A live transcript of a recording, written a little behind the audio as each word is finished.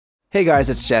Hey guys,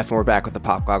 it's Jeff, and we're back with the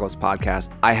Pop Goggles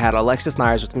podcast. I had Alexis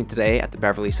Neiers with me today at the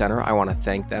Beverly Center. I want to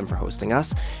thank them for hosting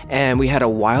us. And we had a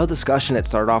wild discussion. It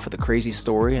started off with a crazy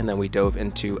story, and then we dove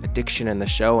into addiction in the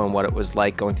show and what it was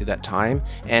like going through that time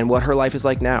and what her life is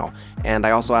like now. And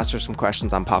I also asked her some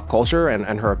questions on pop culture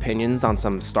and her opinions on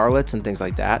some starlets and things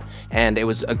like that. And it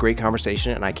was a great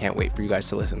conversation, and I can't wait for you guys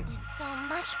to listen. It's so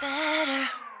much better.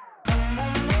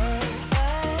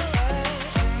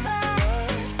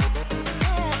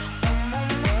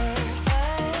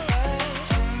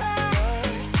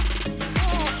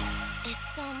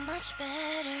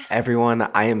 Everyone,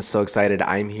 I am so excited.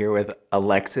 I'm here with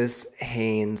Alexis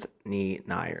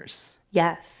Neiers.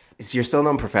 Yes. So you're still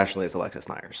known professionally as Alexis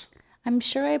Neiers. I'm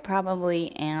sure I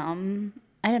probably am.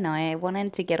 I don't know. I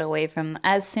wanted to get away from,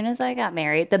 as soon as I got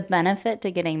married, the benefit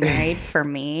to getting married for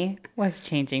me was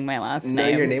changing my last name. No,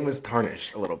 your name was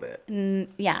tarnished a little bit.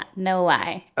 Yeah, no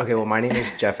lie. Okay, well, my name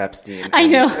is Jeff Epstein. I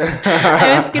know.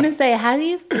 I was going to say, how do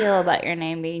you feel about your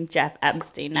name being Jeff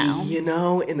Epstein now? You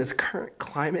know, in this current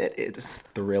climate, it is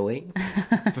thrilling,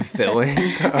 fulfilling.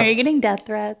 Are you getting death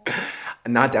threats?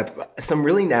 Not death, some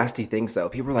really nasty things, though.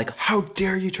 People were like, how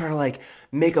dare you try to,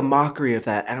 make a mockery of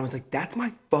that? And I was like, that's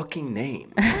my fucking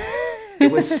name.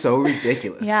 It was so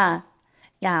ridiculous. Yeah.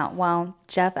 Yeah, well,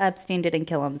 Jeff Epstein didn't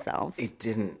kill himself. It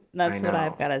didn't. That's what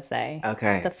I've got to say.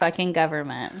 Okay. The fucking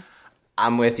government.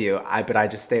 I'm with you. But I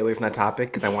just stay away from that topic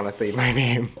because I want to say my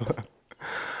name.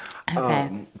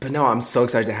 Okay. But no, I'm so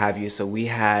excited to have you. So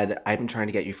I've been trying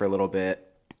to get you for a little bit.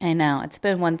 I know. It's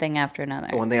been one thing after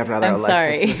another. One thing after another. I'm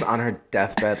Alexis sorry. was on her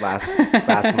deathbed last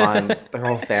month. Her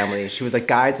whole family. She was like,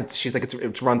 guys,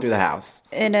 it's run through the house.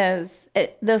 It is.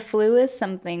 The flu is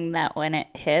something that when it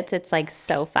hits, it's like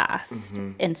so fast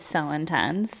and so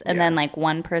intense. And then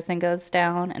one person goes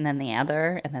down and then the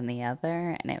other and then the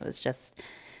other. And it was just,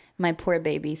 my poor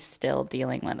baby's still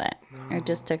dealing with it. I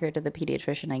just took her to the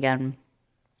pediatrician again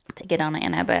to get on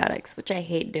antibiotics, which I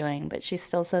hate doing, but she's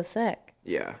still so sick.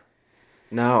 Yeah.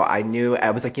 No, I knew.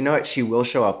 I was like, you know what? She will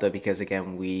show up, though, because,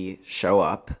 again, we show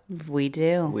up. We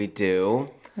do. We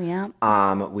do. Yeah.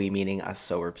 We meaning us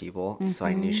sober people. Mm-hmm. So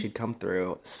I knew she'd come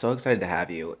through. So excited to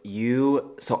have you.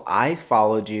 So I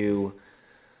followed you.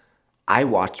 I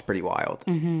watched Pretty Wild.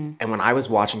 Mm-hmm. And when I was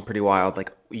watching Pretty Wild,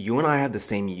 you and I had the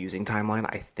same using timeline,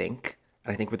 I think.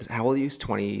 And I think how old are you?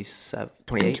 27,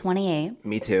 28? I'm 28.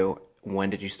 Me too. When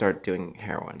did you start doing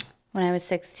heroin? When I was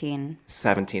 16.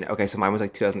 17. Okay, so mine was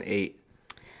 2008.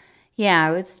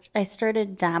 Yeah, I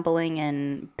started dabbling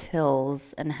in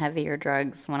pills and heavier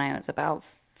drugs when I was about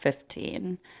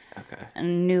 15. Okay.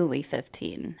 Newly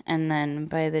 15. And then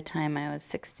by the time I was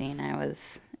 16, it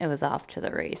was off to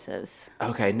the races.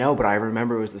 Okay, no, but I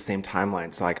remember it was the same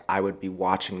timeline. So I would be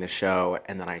watching the show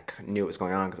and then I knew what was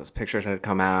going on because those pictures had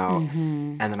come out.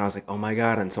 Mm-hmm. And then I was like, oh my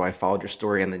God. And so I followed your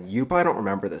story. And then you probably don't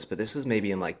remember this, but this was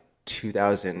maybe in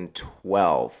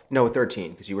 2012. No,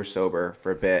 13, because you were sober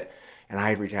for a bit. And I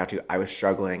had reached out to you. I was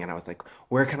struggling, and I was like,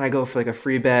 where can I go for a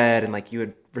free bed? And you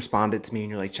had responded to me, and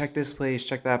you're like, check this place,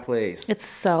 check that place. It's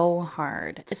so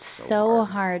hard. It's so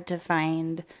hard to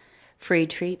find free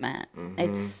treatment. Mm-hmm.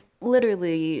 It's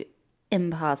literally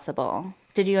impossible.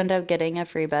 Did you end up getting a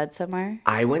free bed somewhere?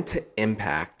 I went to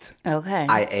Impact. Okay.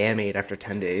 I AMA'd after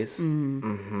 10 days.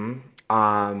 Mm-hmm.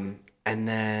 And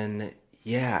then...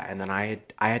 Yeah, and then I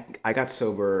got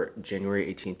sober January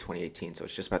 18th, 2018, so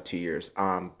it's just about 2 years.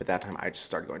 But that time I just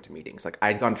started going to meetings. I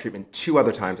had gone to treatment 2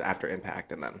 other times after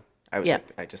Impact, and then I was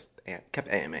I just kept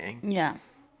AMAing. Yeah.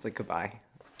 It's goodbye.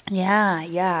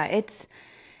 Yeah. It's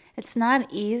not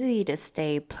easy to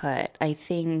stay put. I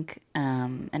think,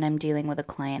 and I'm dealing with a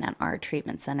client at our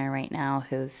treatment center right now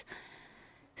who's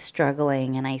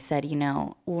struggling, and I said,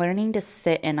 learning to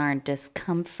sit in our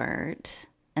discomfort.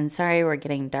 And sorry we're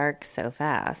getting dark so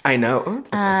fast. I know. Oh, it's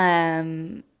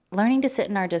okay. Learning to sit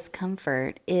in our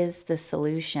discomfort is the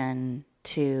solution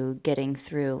to getting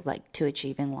through, to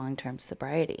achieving long-term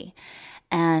sobriety.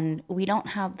 And we don't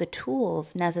have the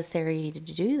tools necessary to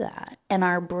do that. And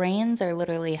our brains are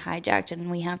literally hijacked, and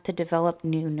we have to develop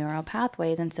new neural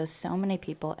pathways. And so many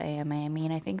people AMA. I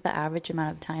mean, I think the average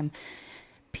amount of time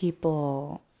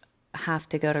people have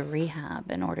to go to rehab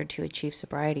in order to achieve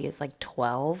sobriety is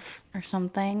 12 or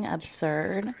something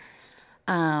absurd.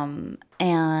 And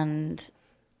I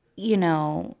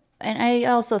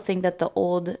also think that the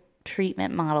old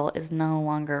treatment model is no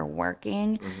longer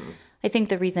working. Mm-hmm. I think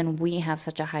the reason we have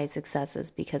such a high success is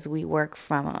because we work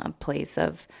from a place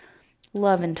of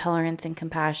love and tolerance and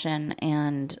compassion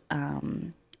and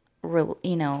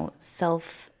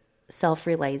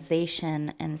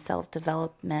self-realization and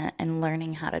self-development and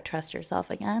learning how to trust yourself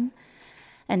again.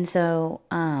 And so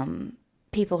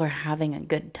people are having a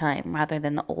good time rather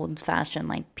than the old-fashioned,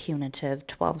 like, punitive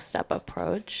 12-step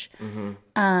approach.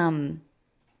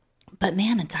 But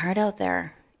man, it's hard out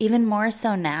there. Even more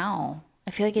so now.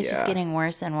 I feel like it's just getting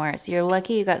worse and worse. You're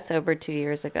lucky you got sober 2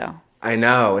 years ago. I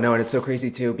know. No, and it's so crazy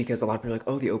too because a lot of people are like,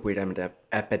 oh, the opioid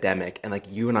epidemic. And like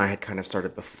you and I had kind of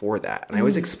started before that. And I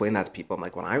always explain that to people. I'm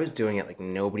like, when I was doing it, like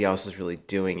nobody else was really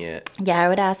doing it. Yeah, I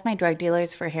would ask my drug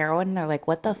dealers for heroin. And they're like,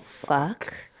 what the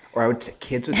fuck? Or I would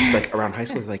kids would like around high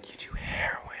school, they're like, you do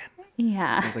heroin.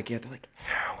 Yeah. I was like, yeah, they're like,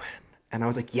 heroin. And I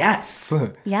was like, yes.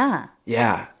 Yeah.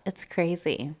 Yeah. It's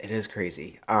crazy. It is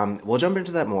crazy. We'll jump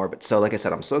into that more. But so, like I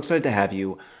said, I'm so excited to have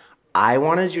you. I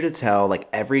wanted you to tell, like,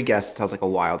 every guest tells, like, a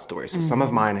wild story. So some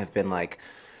of mine have been, like,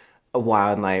 a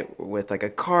wild night with, like, a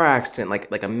car accident,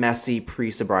 like a messy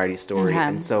pre-sobriety story. Okay.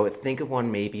 And so think of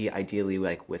one maybe ideally,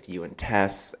 like, with you and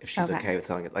Tess, if she's Okay. okay with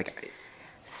telling it. Like,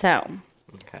 So,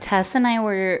 Tess and I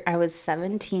was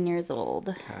 17 years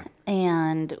old,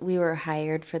 and we were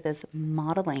hired for this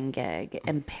modeling gig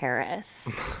in Paris.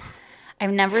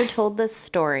 I've never told this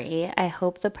story. I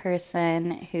hope the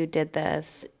person who did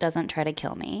this doesn't try to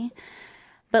kill me.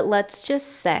 But let's just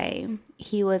say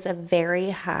he was a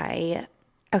very high...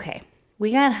 Okay,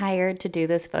 we got hired to do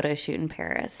this photo shoot in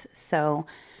Paris. So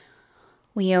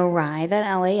we arrive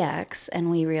at LAX,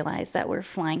 and we realize that we're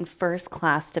flying first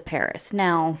class to Paris.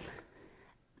 Now,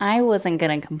 I wasn't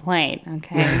going to complain,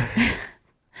 okay?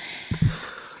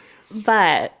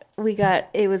 But...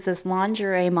 it was this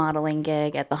lingerie modeling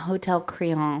gig at the Hotel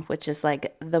Crillon, which is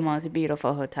like the most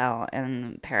beautiful hotel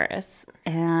in Paris.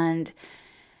 And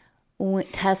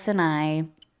Tess and I,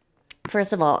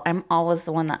 first of all, I'm always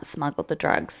the one that smuggled the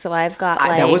drugs. So I've got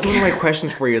like... that was one of my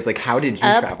questions for you is like, how did you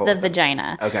up travel the with them?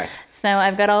 vagina. Okay. So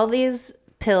I've got all these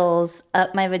pills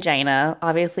up my vagina,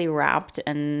 obviously wrapped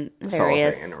in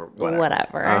various Cellophane or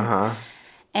whatever. Uh-huh.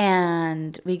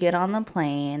 And we get on the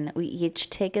plane. We each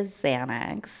take a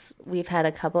Xanax. We've had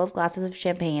a couple of glasses of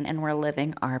champagne, and we're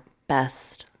living our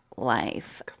best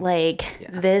life. Like,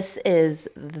 this is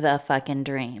the fucking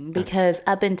dream. Because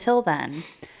up until then,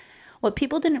 what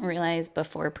people didn't realize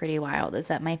before Pretty Wild is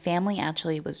that my family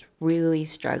actually was really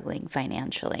struggling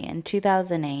financially. In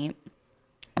 2008,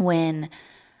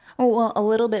 a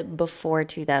little bit before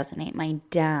 2008, my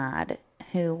dad,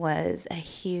 who was a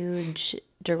huge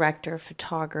director of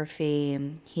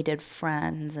photography, he did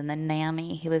Friends and The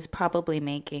Nanny. He was probably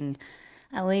making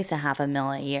at least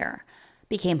 $500,000 a year.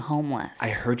 Became homeless. I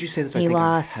heard you say this, I he think, on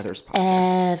lost Heather's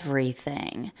podcast.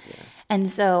 everything. Yeah. And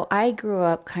so I grew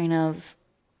up kind of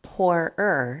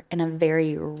poorer in a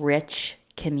very rich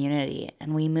community.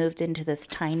 And we moved into this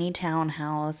tiny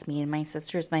townhouse, me and my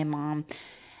sisters, my mom,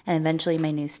 and eventually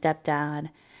my new stepdad.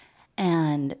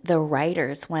 And the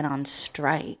writers went on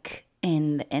strike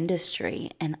in the industry,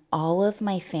 and all of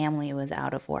my family was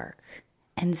out of work.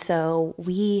 And so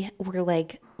we were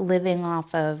like living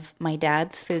off of my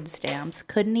dad's food stamps,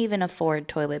 couldn't even afford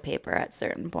toilet paper at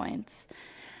certain points.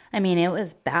 I mean, it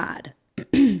was bad.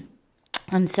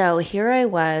 And so here I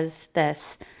was,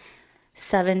 this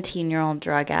 17-year-old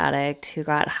drug addict who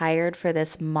got hired for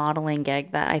this modeling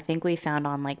gig that I think we found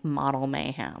on like Model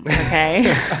Mayhem,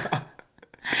 okay?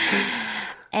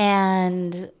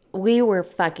 And we were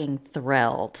fucking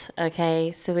thrilled,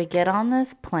 okay? So we get on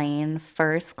this plane,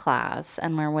 first class,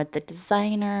 and we're with the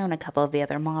designer and a couple of the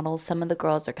other models. Some of the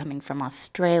girls are coming from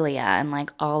Australia and, like,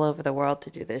 all over the world to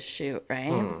do this shoot,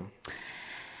 right?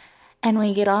 And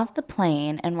we get off the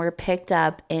plane, and we're picked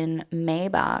up in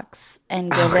Maybachs and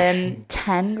given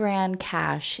 10 grand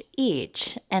cash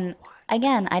each. And,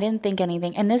 again, I didn't think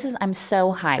anything. And I'm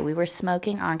so high. We were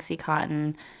smoking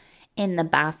Oxycontin in the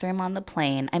bathroom on the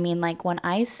plane. I mean, like, when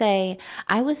I say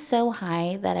I was so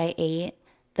high that I ate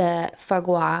the foie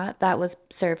gras that was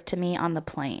served to me on the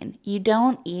plane. You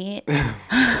don't eat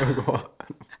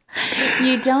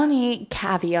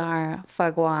caviar,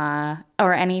 foie gras,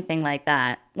 or anything like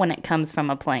that when it comes from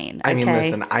a plane. Okay? I mean,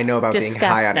 listen, I know about being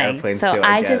high on airplanes so too.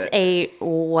 I just ate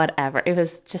whatever. It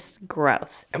was just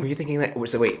gross. And were you thinking that?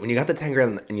 So wait, when you got the 10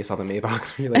 grand and you saw the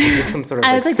Maybachs, were you like, is this some sort of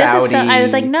I was like, Saudi? I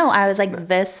was like, no. I was like,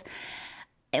 this,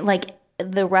 like,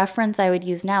 the reference I would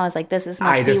use now is like, this is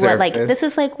must be what, like, this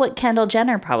is like what Kendall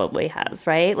Jenner probably has,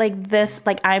 right? Like this,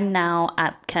 like, I'm now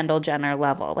at Kendall Jenner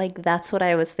level. Like, that's what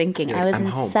I was thinking. Like, I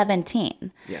was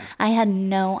 17. Yeah. I had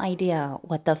no idea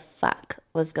what the fuck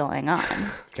was going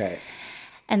on. Okay.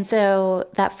 And so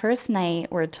that first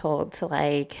night we're told to,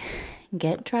 like,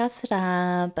 get dressed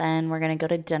up and we're going to go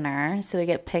to dinner. So we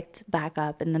get picked back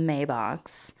up in the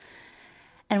Maybachs.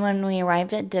 And when we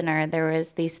arrived at dinner, there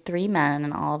was these 3 men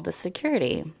and all of the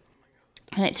security.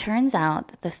 And it turns out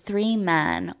that the 3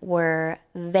 men were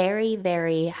very,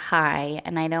 very high.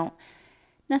 And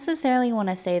necessarily want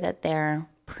to say that they're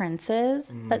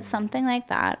princes, but something like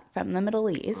that from the Middle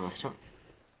East.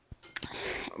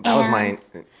 That was my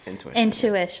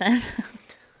intuition.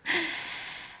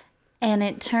 And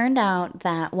it turned out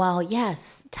that, while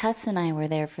yes, Tess and I were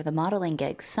there for the modeling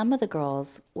gig, some of the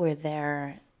girls were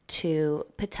there to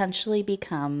potentially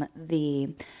become the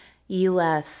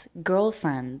U.S.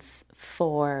 girlfriends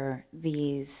for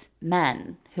these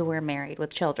men who were married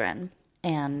with children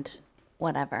and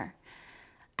whatever.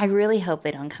 I really hope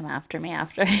they don't come after me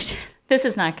after this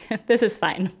is not good. This is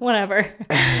fine. Whatever.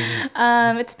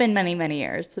 It's been many, many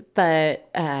years.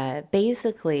 But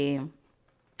basically,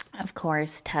 of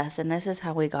course, Tess, and this is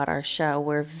how we got our show,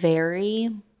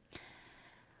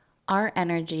 our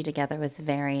energy together was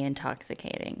very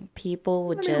intoxicating. People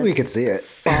would we could see it.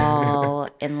 fall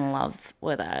in love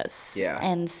with us. Yeah.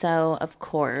 And so, of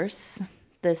course,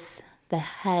 the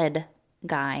head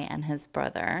guy and his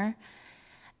brother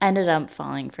ended up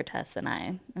falling for Tess and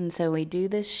I. And so we do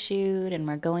this shoot, and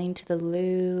we're going to the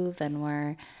Louvre, and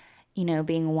we're,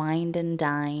 being wined and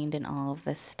dined and all of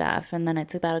this stuff. And then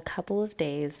it's about a couple of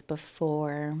days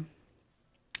before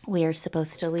we are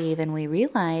supposed to leave, and we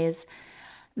realize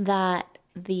that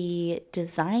the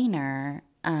designer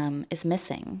is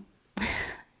missing.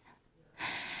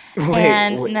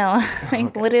 Wait. No,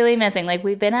 literally missing. Like,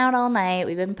 we've been out all night,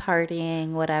 we've been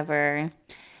partying, whatever,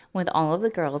 with all of the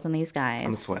girls and these guys.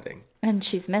 I'm sweating. And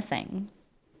she's missing.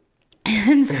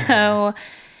 And so,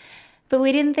 but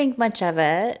we didn't think much of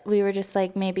it. We were just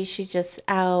like, maybe she's just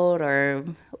out or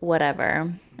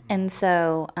whatever. And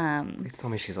so, Please tell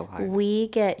me she's alive.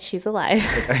 she's alive.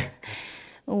 Okay.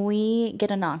 We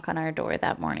get a knock on our door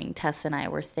that morning. Tess and I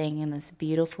were staying in this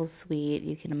beautiful suite.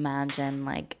 You can imagine,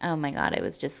 like, oh my God, it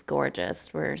was just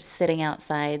gorgeous. We're sitting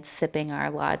outside sipping our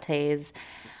lattes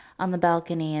on the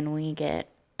balcony, and we get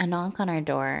a knock on our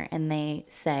door, and they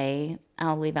say,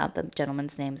 I'll leave out the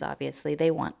gentlemen's names, obviously,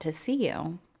 they want to see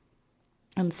you.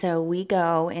 And so we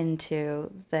go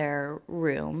into their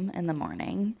room in the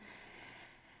morning,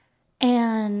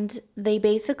 and they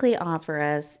basically offer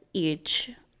us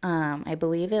each, I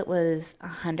believe it was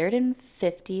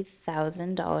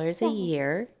 $150,000 a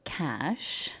year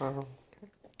cash. Oh,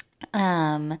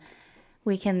 okay.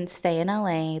 We can stay in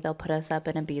LA. They'll put us up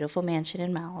in a beautiful mansion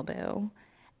in Malibu.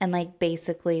 And, like,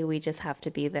 basically we just have to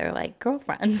be their, like,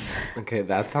 girlfriends. Okay,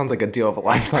 that sounds like a deal of a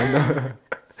lifetime, though.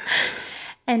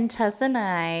 And Tess and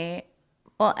I,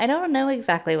 well, I don't know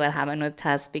exactly what happened with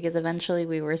Tess, because eventually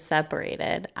we were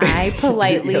separated. I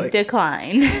politely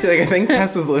declined. You're like, I think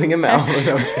Tess was living in Malibu.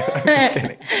 No, I'm just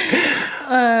kidding.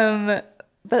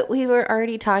 But we were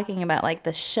already talking about, like,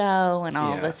 the show and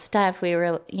all this stuff. We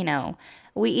were,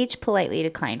 we each politely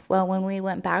declined. Well, when we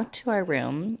went back to our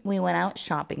room, we went out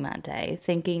shopping that day,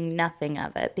 thinking nothing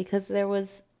of it, because there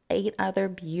was 8 other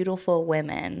beautiful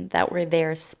women that were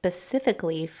there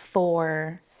specifically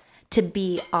to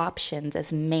be options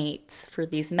as mates for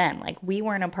these men. Like, we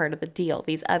weren't a part of the deal.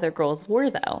 These other girls were,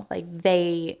 though. Like,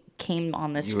 they came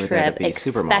on this trip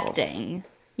expecting.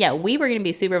 Yeah, we were going to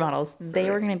be supermodels. They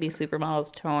were going to be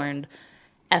supermodels turned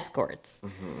escorts.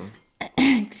 Mm-hmm.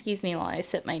 Excuse me while I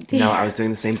sip my tea. No, I was doing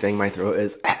the same thing. My throat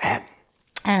is...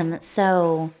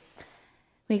 So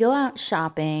we go out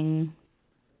shopping,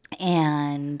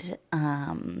 and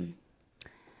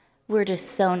we're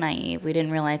just so naive. We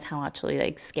didn't realize how actually,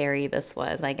 like, scary this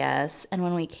was, I guess. And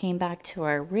when we came back to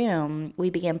our room, we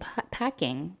began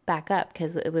packing back up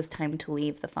because it was time to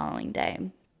leave the following day.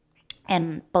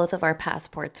 And both of our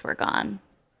passports were gone.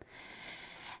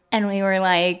 And we were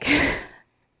like,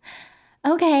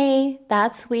 okay,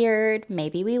 that's weird.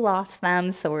 Maybe we lost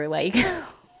them. So we're, like,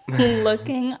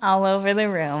 looking all over the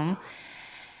room.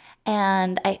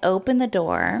 And I opened the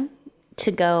door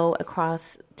to go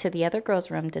across to the other girl's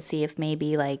room to see if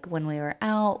maybe, like, when we were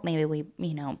out, maybe we,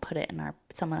 put it in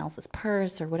someone else's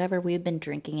purse or whatever we'd been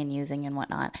drinking and using and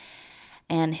whatnot.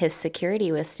 And his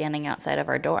security was standing outside of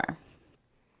our door.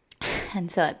 And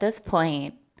so at this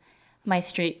point, my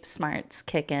street smarts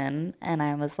kick in, and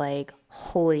I was like,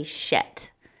 holy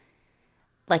shit.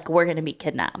 Like, we're going to be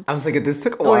kidnapped. I was like, this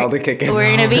took a while to kick in.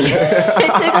 We're going to be... It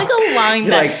took, like, a long time.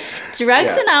 Like,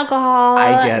 drugs and alcohol,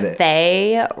 I get it.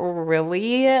 They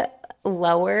really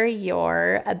lower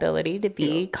your ability to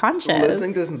be conscious.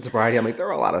 Listening to this in sobriety, I'm like, there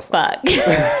are a lot of stuff.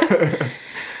 Fuck.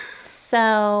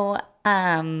 So,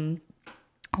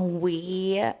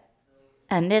 we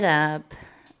ended up...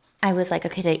 I was like,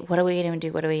 okay, what are we going to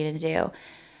do? What are we going to do?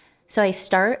 So I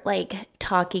start, like,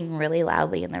 talking really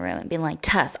loudly in the room and being like,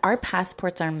 Tess, our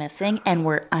passports are missing and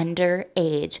we're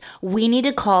underage. We need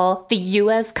to call the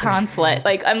U.S. consulate.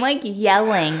 Like, I'm, like,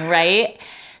 yelling, right?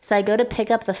 So I go to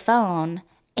pick up the phone,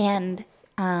 and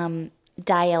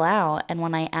dial out. And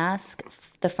when I ask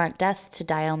the front desk to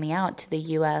dial me out to the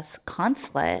U.S.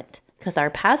 consulate, because our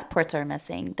passports are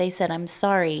missing, they said, I'm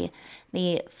sorry,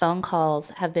 the phone calls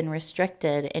have been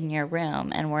restricted in your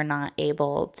room and we're not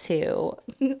able to,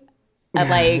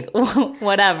 like,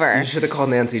 whatever. You should have called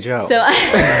Nancy Joe. So,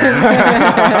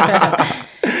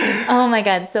 oh my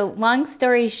God. So long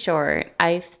story short,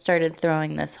 I started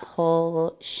throwing this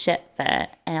whole shit fit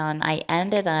and I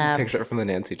ended up. Picture it from the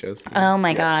Nancy Joe scene. Oh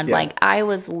my God. Yeah. Like I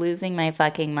was losing my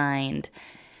fucking mind.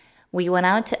 We went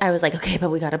out to, I was like, okay,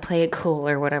 but we got to play it cool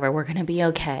or whatever. We're going to be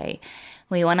okay.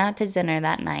 We went out to dinner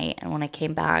that night. And when I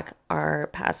came back, our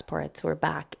passports were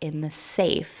back in the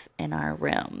safe in our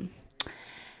room.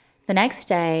 The next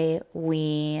day,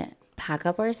 we pack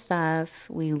up our stuff,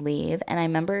 we leave, and I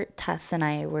remember Tess and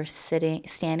I were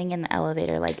standing in the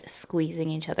elevator, like squeezing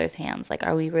each other's hands. Like,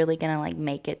 are we really gonna like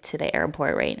make it to the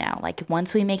airport right now? Like,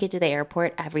 once we make it to the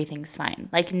airport, everything's fine.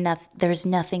 Like, there's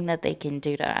nothing that they can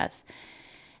do to us.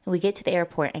 And we get to the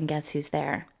airport, and guess who's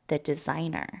there? The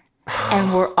designer. And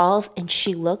and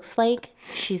she looks like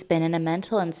she's been in a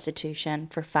mental institution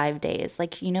for 5 days.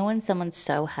 Like, you know when someone's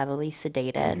so heavily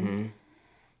sedated? Mm-hmm.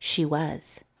 She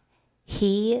was.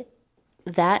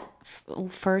 That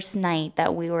first night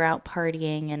that we were out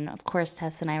partying, and of course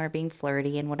Tess and I were being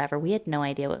flirty and whatever, we had no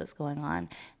idea what was going on.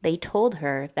 They told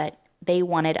her that they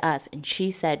wanted us, and she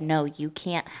said, no, you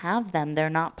can't have them. They're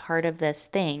not part of this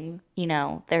thing. You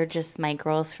know, they're just my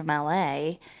girls from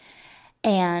LA.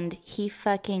 And he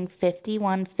fucking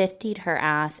 5150'd her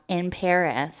ass in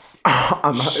Paris,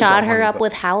 shot her up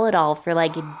with Halidol for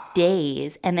like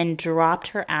days, and then dropped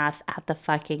her ass at the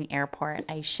fucking airport.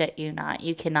 I shit you not.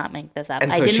 You cannot make this up.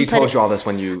 And so she told you all this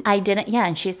when you... I didn't, yeah.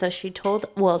 And she told,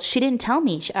 well, she didn't tell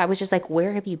me. I was just like,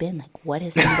 where have you been? Like, what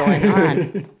has been going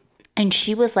on? And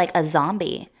she was like a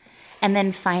zombie. And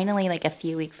then finally, like a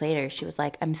few weeks later, she was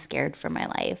like, I'm scared for my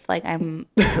life. Like, I'm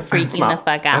freaking the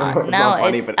fuck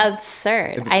out. It's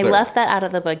absurd. I left that out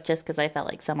of the book just because I felt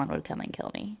like someone would come and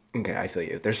kill me. Okay, I feel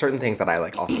you. There's certain things that I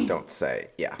like also don't say.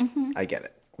 Yeah, I get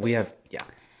it.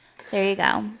 There you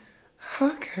go.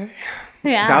 Okay.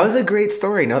 Yeah. That was a great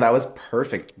story. No, that was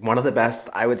perfect. One of the best,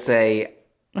 I would say,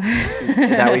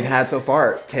 that we've had so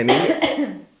far. Timmy,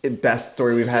 best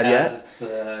story we've had yet?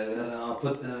 I'll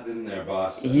put that in there,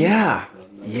 boss. Yeah.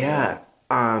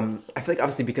 I feel like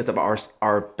obviously because of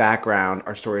our background,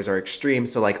 our stories are extreme.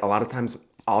 So like a lot of times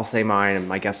I'll say mine and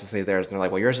my guests will say theirs, and they're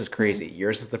like, well, yours is crazy.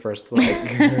 Yours is the first to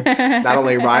like not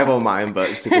only rival mine, but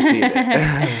supersede it.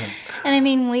 And I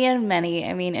mean, we had many.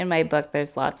 I mean, in my book,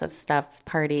 there's lots of stuff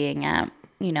partying at,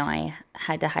 you know, I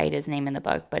had to hide his name in the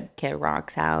book, but Kid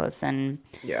Rock's house and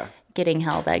getting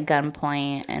held at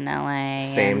gunpoint in LA.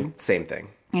 Same thing.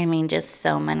 I mean, just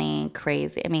so many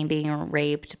crazy. I mean, being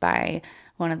raped by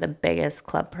one of the biggest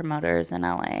club promoters in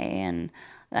LA. And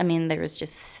I mean, there was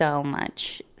just so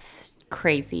much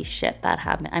crazy shit that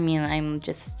happened. I mean, I'm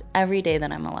just, every day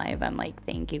that I'm alive, I'm like,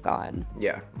 thank you, God.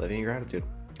 Yeah, living in gratitude.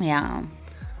 Yeah.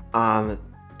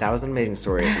 That was an amazing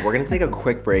story. We're going to take a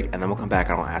quick break, and then we'll come back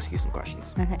and I'll ask you some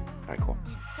questions. Okay. All right, cool.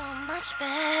 It's so much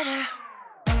better.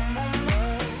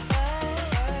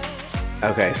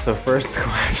 Okay, so first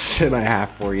question I have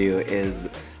for you is,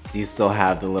 do you still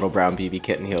have the little brown BB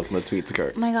kitten heels and the tweed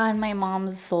skirt? Oh my God, my mom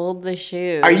sold the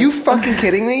shoes. Are you fucking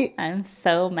kidding me? I'm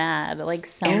so mad. Like,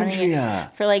 so Andrea. many.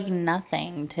 For like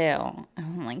nothing, too.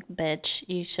 I'm like, bitch,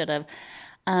 you should have.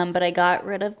 But I got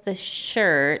rid of the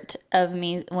shirt of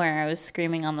me where I was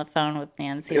screaming on the phone with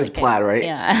Nancy. It was plaid, right?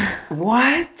 Yeah.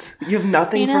 What? You have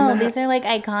nothing from that? These are like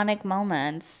iconic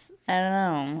moments. I don't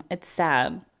know. It's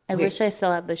sad. I wish I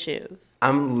still had the shoes.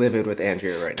 I'm livid with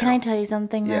Andrea right now. Can I tell you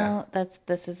something, Yeah. though?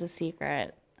 This is a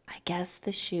secret. I guess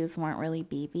the shoes weren't really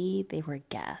BB. They were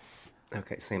Guess.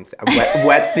 Okay, same.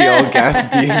 Wet seal, Guess,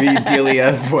 BB,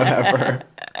 Delia's, whatever.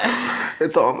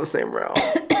 It's all in the same realm.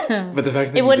 But the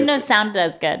fact that it wouldn't have sounded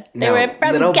as good. They were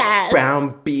from little Guess.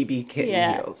 brown BB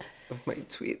kitten heels with my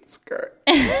tweed skirt.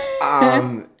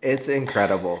 It's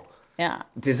incredible. Yeah.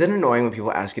 Is it annoying when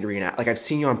people ask you to reenact? Like, I've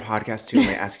seen you on podcasts, too, and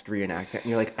they ask you to reenact it,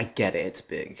 and you're like, I get it, it's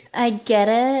big. I get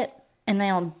it, and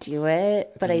I'll do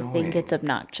it, but annoying. I think it's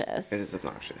obnoxious. It is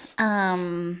obnoxious.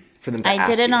 For them to I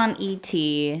did it you. on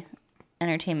ET,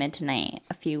 Entertainment Tonight,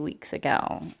 a few weeks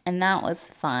ago, and that was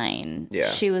fine. Yeah.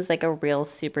 She was like a real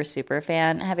super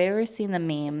fan. Have you ever seen the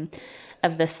meme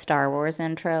of the Star Wars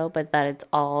intro, but that it's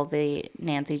all the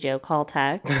Nancy Joe call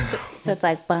text? So it's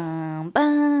like, bum,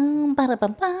 bum, bada,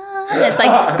 bum, bum. And it's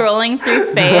like scrolling through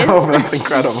space. No, that's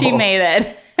incredible. She made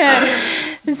it.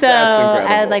 So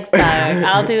I was like, fuck,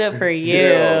 I'll do it for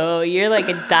you. You're like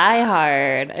a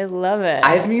diehard. I love it.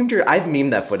 I've memed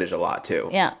that footage a lot too.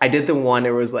 Yeah. I did the one,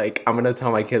 it was like, I'm going to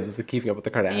tell my kids it's Keeping Up with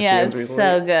the Kardashians Yeah, it's recently.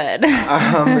 so good.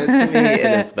 To me,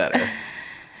 it is better.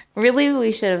 Really,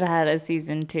 we should have had a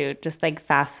season 2, just like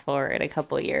fast forward a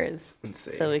couple years. Let's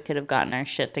see. So we could have gotten our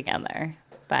shit together.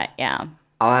 But yeah.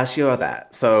 I'll ask you about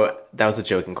that. So that was a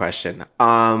joking question.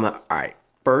 All right.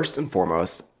 First and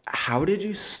foremost, how did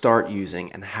you start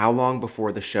using, and how long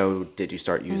before the show did you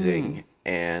start using?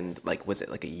 And like, was it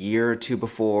like a year or two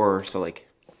before? So like,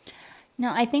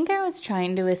 No, I think I was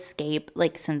trying to escape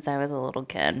like since I was a little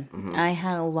kid. I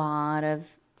had a lot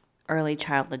of early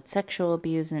childhood sexual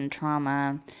abuse and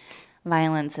trauma,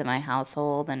 violence in my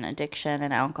household, and addiction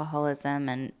and alcoholism,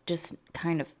 and just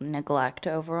kind of neglect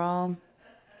overall.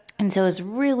 And so I was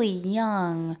really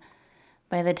young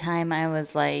by the time I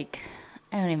was like,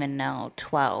 I don't even know,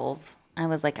 12. I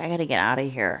was like, I got to get out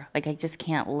of here. Like, I just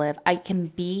can't live. I can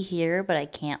be here, but I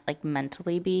can't, like,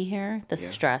 mentally be here. The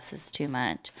stress is too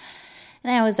much.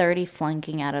 And I was already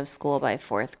flunking out of school by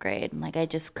 4th grade. Like, I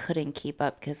just couldn't keep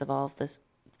up because of all of this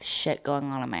shit going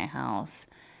on in my house.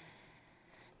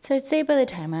 So I'd say by the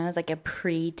time I was, like, a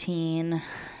preteen,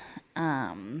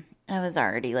 I was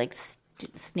already, like,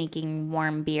 sneaking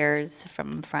warm beers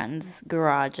from friends'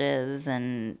 garages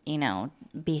and, you know,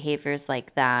 behaviors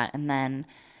like that. And then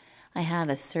I had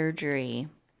a surgery.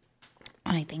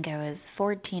 I think I was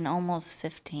 14, almost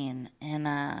 15, and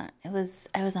I was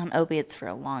on opiates for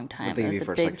a long time. It was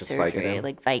a big surgery,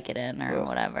 like Vicodin or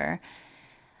whatever.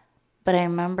 But I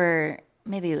remember,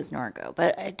 maybe it was Norco,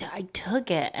 but I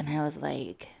took it and I was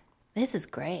like, this is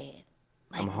great.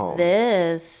 Like, I'm home.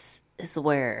 This is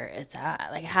where it's at.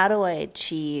 Like, how do I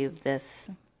achieve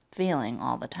this feeling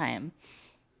all the time?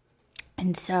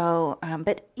 And so,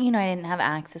 but, you know, I didn't have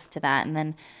access to that. And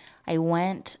then I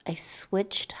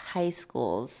switched high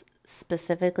schools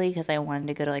specifically because I wanted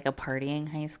to go to like a partying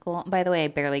high school. By the way, I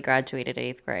barely graduated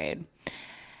 8th grade.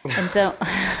 And so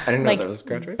I didn't know like, that was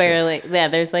graduation. Barely. Yeah,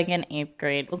 there's like an 8th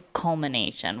grade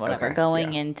culmination, whatever, Okay,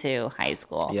 going into high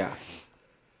school. Yeah.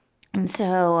 And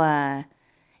so,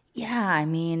 yeah, I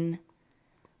mean,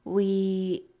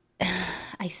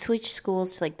 I switched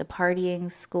schools to like the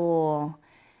partying school,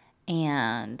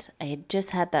 and I had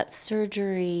just had that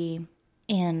surgery,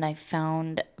 and I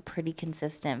found a pretty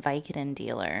consistent Vicodin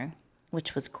dealer,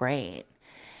 which was great.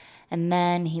 And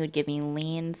then he would give me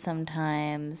lean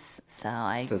sometimes, so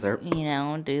I, you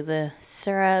know, do the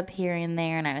syrup here and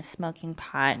there, and I was smoking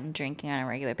pot and drinking on a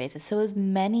regular basis. So it was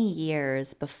many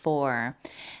years before.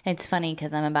 And it's funny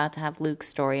because I'm about to have Luke's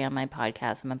story on my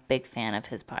podcast. I'm a big fan of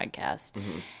his podcast.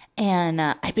 Mm-hmm. And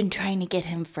I've been trying to get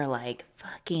him for like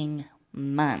fucking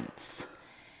months.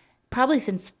 Probably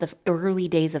since the early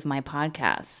days of my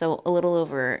podcast. So a little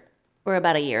over, or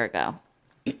about a year ago.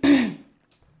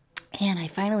 And I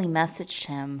finally messaged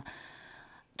him,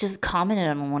 just commented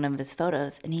on one of his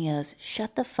photos, and he goes,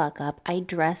 "Shut the fuck up. I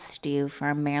dressed you for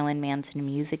a Marilyn Manson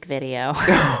music video."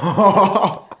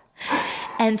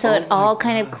 And so it all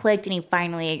kind of clicked, and he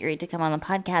finally agreed to come on the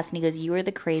podcast, and he goes, "You are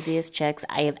the craziest chicks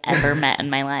I have ever met in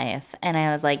my life." And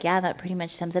I was like, yeah, that pretty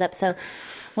much sums it up. So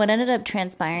what ended up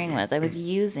transpiring was I was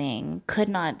could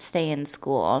not stay in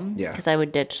school because I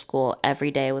would ditch school every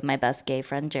day with my best gay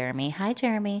friend, Jeremy. Hi,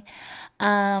 Jeremy.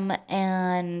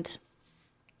 And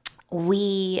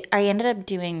I ended up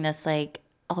doing this like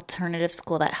alternative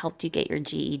school that helped you get your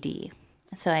GED.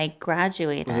 So I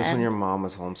graduated. Was this when your mom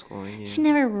was homeschooling you? She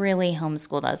never really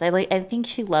homeschooled us. I think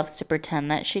she loves to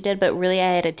pretend that she did, but really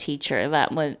I had a teacher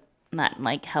that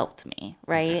helped me,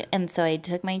 right? Okay. And so I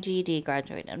took my GED,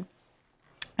 graduated,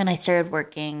 and I started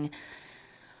working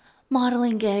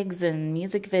modeling gigs and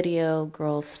music video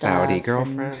girl stuff. Saudi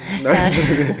girlfriend.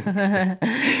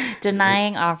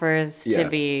 Denying offers to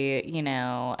be, you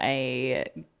know, a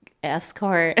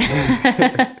escort.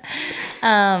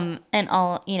 And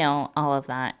all of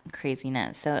that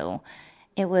craziness. So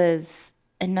it was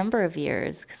a number of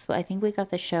years, because I think we got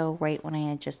the show right when I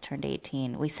had just turned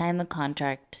 18. We signed the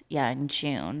contract, in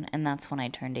June, and that's when I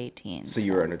turned 18. So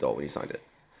you were an adult when you signed it?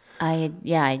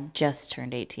 I just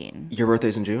turned 18. Your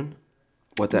birthday's in June?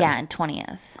 What day? Yeah,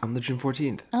 20th. I'm the June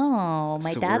 14th. Oh,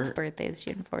 my dad's birthday is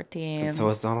June 14th. And so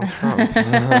is Donald Trump.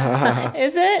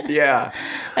 Is it? Yeah.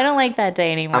 I don't like that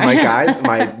day anymore. I'm like, guys,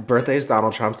 my birthday is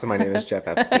Donald Trump's and my name is Jeff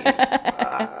Epstein.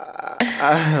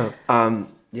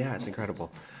 Yeah, it's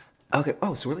incredible. Okay.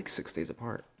 Oh, so we're like 6 days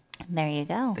apart. There you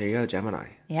go. There you go, Gemini.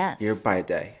 Yes. You're by a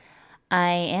day.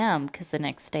 I am, because the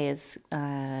next day is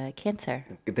Cancer.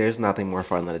 There's nothing more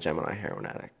fun than a Gemini heroin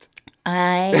addict.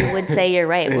 I would say you're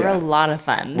right. We're a lot of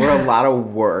fun. We're a lot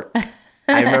of work.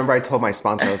 I remember I told my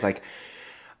sponsor, I was like,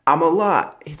 I'm a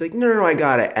lot. He's like, no, I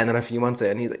got it. And then a few months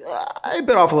in, he's like, I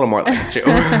bit off a little more than I cut you.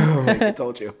 I'm like, I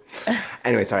told you.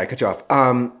 Anyway, sorry, I cut you off.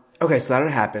 Okay, so that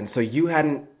had happened. So you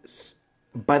hadn't,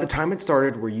 by the time it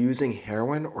started, were you using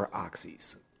heroin or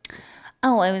oxys?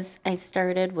 Oh, I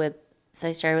started with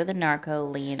a narco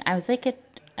lean. I was like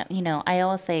I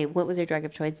always say, what was your drug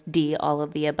of choice? D, all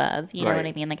of the above. You know what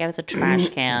I mean? Like I was a trash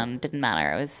can, didn't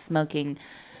matter. I was smoking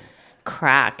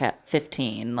crack at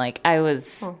 15. Like I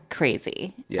was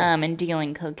crazy. Yeah. And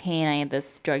dealing cocaine. I had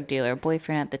this drug dealer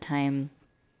boyfriend at the time.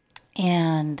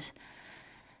 And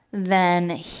then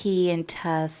he and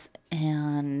Tess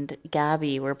and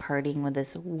Gabby were partying with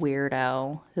this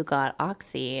weirdo who got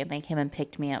oxy, and they came and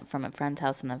picked me up from a friend's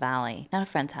house in the valley. Not a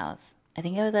friend's house. I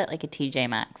think I was at like a TJ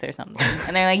Maxx or something.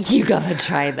 And they're like, you gotta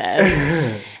try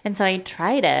this. And so I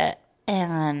tried it,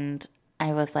 and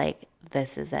I was like,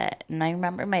 this is it. And I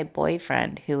remember my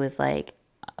boyfriend, who was like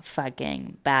a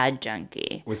fucking bad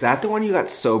junkie. Was that the one you got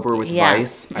sober with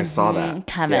Vice? I saw that.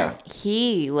 Kevin, Yeah.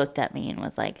 he looked at me and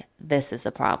was like, this is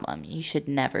a problem. You should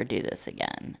never do this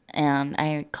again. And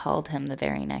I called him the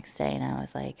very next day, and I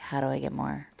was like, how do I get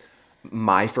more?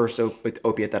 My first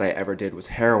opiate that I ever did was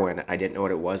heroin. I didn't know what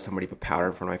it was. Somebody put powder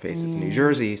in front of my face. It's in New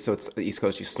Jersey, so it's the East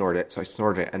Coast. You snort it. So I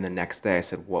snorted it, and the next day I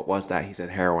said, what was that? He said,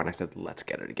 heroin. I said, let's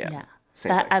get it again. Yeah.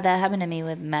 Same thing. That happened to me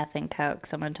with meth and coke.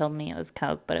 Someone told me it was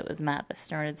coke, but it was meth. I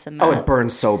snorted some meth. Oh, it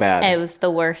burns so bad. It was the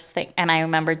worst thing. And I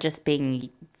remember just being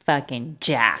fucking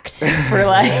jacked for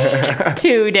like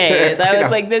 2 days. I was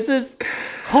like, this is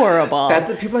horrible. That's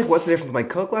it. People are like, what's the difference? My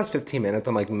coke lasts 15 minutes.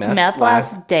 I'm like, meth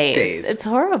lasts days. It's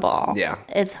horrible. Yeah.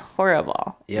 It's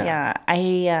horrible. Yeah.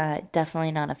 I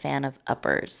definitely not a fan of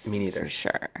uppers. Me neither. For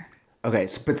sure. Okay,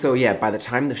 so yeah, by the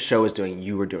time the show was doing,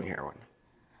 you were doing heroin.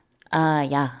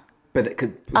 Yeah. But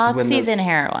Oxys and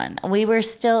heroin. We were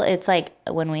still, it's like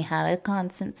when we had a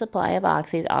constant supply of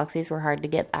oxys. Oxys were hard to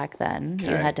get back then. Okay.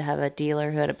 You had to have a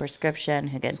dealer who had a prescription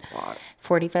who could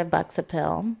 $45 a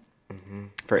pill.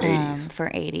 For 80s. For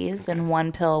 80s. And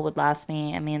one pill would last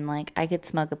me, I mean, like, I could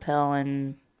smoke a pill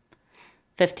in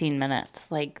 15 minutes.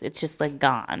 Like, it's just, like,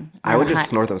 gone. I would just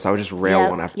snort them, so I would just rail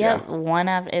one after. Yeah, one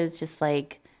after. It was just,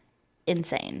 like,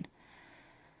 insane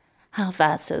how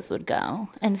fast this would go.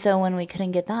 And so when we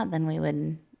couldn't get that, then we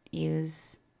would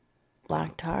use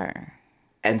black tar.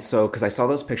 And so, because I saw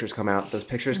those pictures come out, those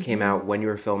pictures came out when you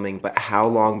were filming, but how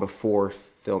long before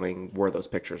filming were those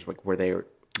pictures? Like, were they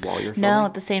while you were filming? No,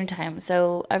 at the same time.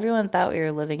 So everyone thought we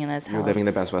were living in this house. You were living in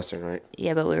the Best Western, right?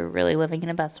 Yeah, but we were really living in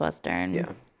a Best Western.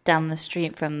 Yeah. Down the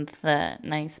street from the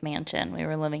nice mansion. We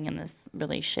were living in this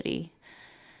really shitty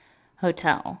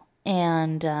hotel.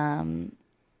 And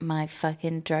my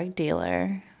fucking drug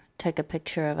dealer took a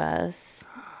picture of us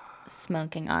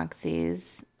smoking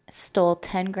oxys, stole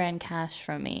 10 grand cash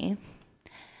from me,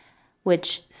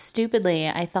 which stupidly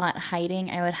I thought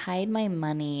I would hide my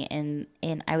money in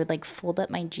I would like fold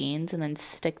up my jeans and then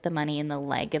stick the money in the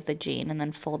leg of the jean and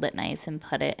then fold it nice and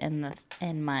put it in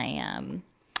my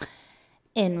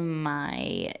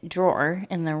drawer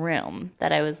in the room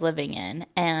that I was living in.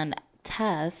 And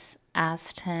Tess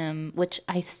asked him, which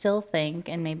I still think,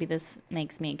 and maybe this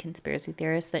makes me a conspiracy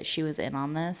theorist, that she was in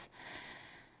on this,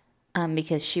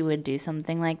 because she would do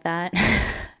something like that.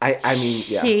 I mean,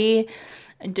 yeah.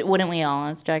 Wouldn't we all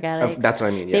as drug addicts? That's what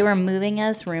I mean, yeah. They were moving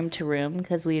us room to room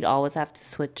because we'd always have to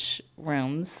switch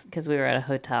rooms because we were at a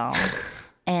hotel.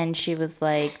 And she was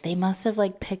like, they must have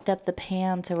like picked up the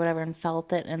pants or whatever and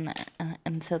felt it, and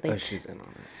so they. Oh, she's in on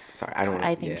it. Sorry, I don't know.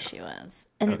 I think she was,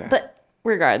 but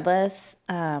regardless,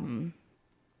 yeah,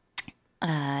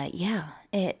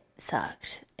 it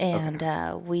sucked, and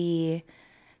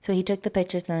so he took the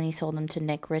pictures and then he sold them to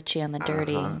Nick Ritchie on the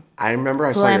Dirty. I remember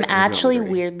I saw who I'm your interview on the actually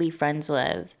Dirty. weirdly friends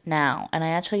with now, and I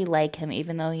actually like him,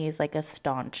 even though he's like a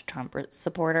staunch Trump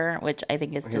supporter, which I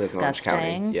think is He lives in Orange County,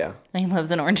 disgusting. yeah. And he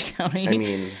lives in Orange County. I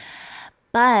mean,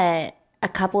 but a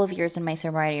couple of years in my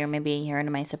sobriety, or maybe a year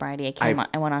into my sobriety, I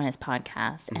went on his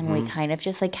podcast, and we kind of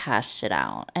just like hashed it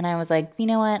out. And I was like, you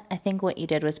know what? I think what you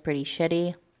did was pretty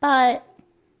shitty, but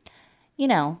you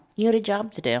know, you had a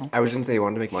job to do. I was going to say you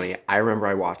wanted to make money. I remember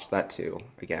I watched that too.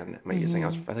 Again, am I using?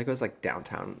 I think it was like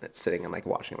downtown, sitting and like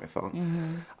watching my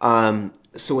phone.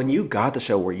 So when you got the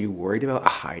show, were you worried about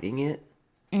hiding it?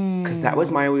 Because that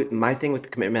was my thing with the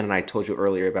commitment, and I told you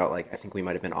earlier about like I think we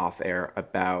might have been off air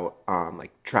about like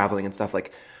traveling and stuff.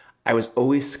 Like I was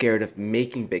always scared of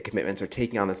making big commitments or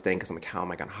taking on this thing because I'm like, how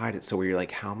am I going to hide it? So were you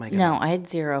like, how am I going to? No, I had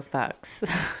zero fucks.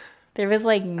 There was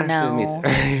like no. Actually, me too.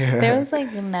 There was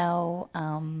like no.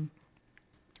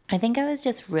 I think I was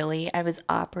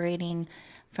operating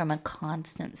from a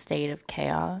constant state of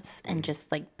chaos and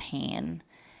just like pain.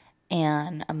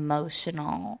 and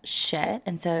emotional shit.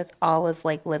 And so it's always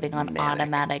like living on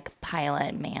automatic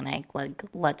pilot, manic, like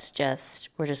we're just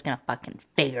gonna fucking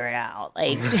figure it out.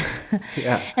 Like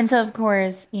Yeah. And so of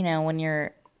course, you know, when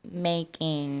you're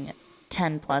making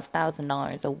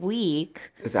 $10,000+ a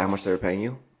week. Is that how much they were paying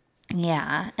you?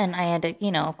 Yeah. And I had to,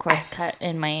 you know, of course cut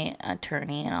in my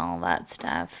attorney and all that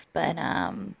stuff. But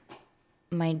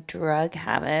my drug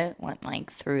habit went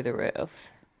like through the roof.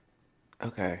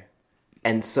 Okay.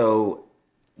 And so,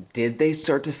 did they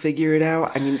start to figure it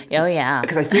out? I mean, Oh yeah,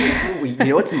 because I think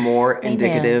it's more They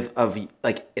indicative of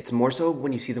like it's more so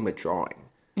when you see them withdrawing.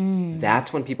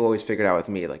 That's when people always figured out with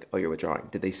me like, oh, you're withdrawing.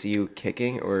 Did they see you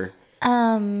kicking or?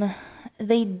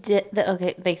 they did.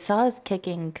 Okay, they saw us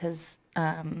kicking because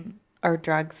our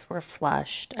drugs were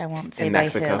flushed. I won't say In by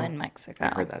Mexico? who in Mexico.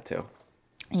 I heard that too.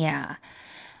 Yeah.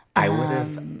 I would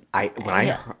have.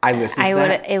 I listened to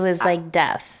that. It was like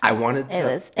death. I wanted to. It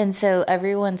was, and so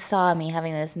everyone saw me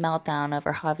having this meltdown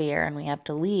over Javier, and we have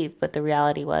to leave. But the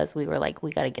reality was, we were like,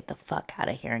 we got to get the fuck out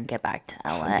of here and get back to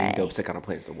LA. Being dope sick on a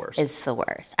plane is the worst. It's the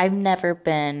worst. I've never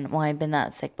been. Well, I've been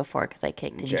that sick before because I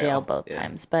kicked in jail both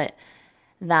times. But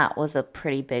that was a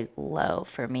pretty big low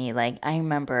for me. Like I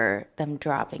remember them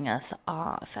dropping us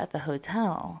off at the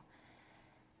hotel.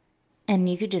 And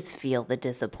you could just feel the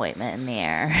disappointment in the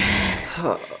air.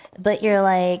 But you're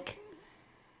like,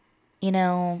 you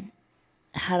know,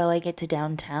 how do I get to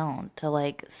downtown to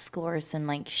like score some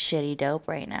like shitty dope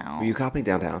right now? Were you copping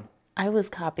downtown? I was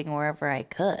copping wherever I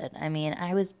could. I mean,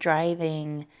 I was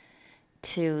driving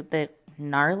to the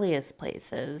gnarliest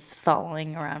places,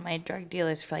 following around my drug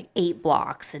dealers for like 8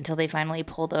 blocks until they finally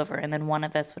pulled over. And then one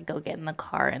of us would go get in the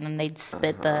car and then they'd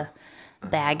spit the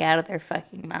bag out of their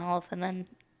fucking mouth and then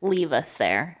leave us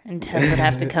there, and Tess would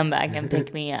have to come back and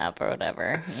pick me up or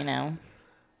whatever, you know.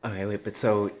 Okay, wait, but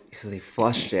so they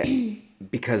flushed it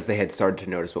because they had started to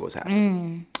notice what was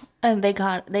happening. And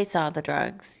they saw the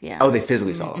drugs, yeah. Oh, they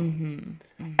physically saw them.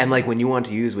 And like when you want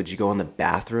to use, would you go in the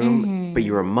bathroom, but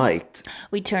you were mic'd?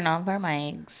 We turn off our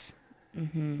mics.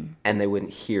 And they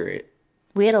wouldn't hear it.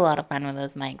 We had a lot of fun with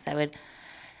those mics.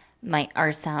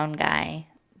 Our sound guy,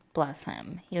 bless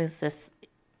him, he was this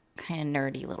kind of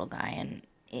nerdy little guy, and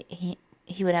he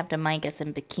would have to mic us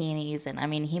in bikinis, and I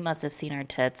mean, he must have seen our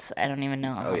tits, I don't even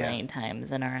know how many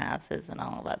times, and our asses and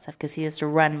all of that stuff, because he used to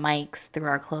run mics through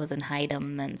our clothes and hide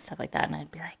them and stuff like that, and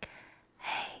I'd be like,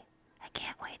 hey, I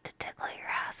can't wait to tickle your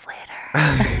ass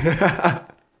later.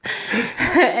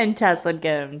 And Tess would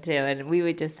get him too, and we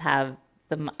would just have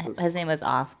his name was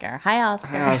Oscar. Hi, Oscar.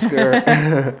 Hi,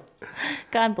 Oscar.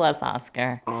 God bless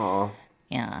Oscar. Aw.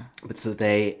 Yeah. But so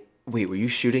wait, were you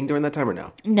shooting during that time or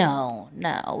no? No.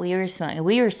 We were smart.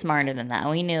 We were smarter than that.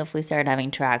 We knew if we started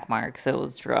having track marks, it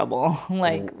was trouble.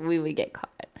 We would get caught.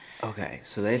 Okay,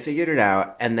 so they figured it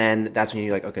out, and then that's when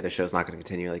you're like, okay, the show's not going to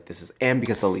continue. Like this is, and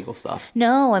because of the legal stuff.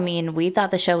 No, I mean, we thought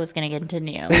the show was going to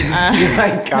continue. You're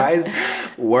like, guys,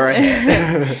 we're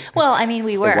ahead. Well, I mean,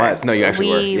 we were. It was. No, you actually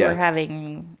were. We Yeah. were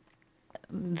having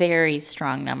very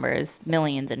strong numbers,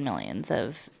 millions and millions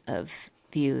of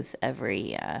views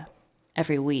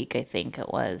every week, I think it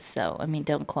was. So, I mean,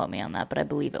 don't quote me on that, but I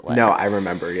believe it was. No, I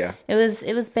remember, yeah. It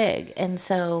was big. And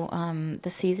so the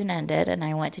season ended and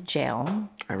I went to jail.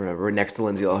 I remember next to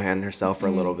Lindsay Lohan herself for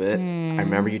a little bit. I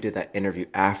remember you did that interview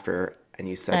after and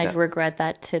you said I that. regret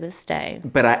that to this day.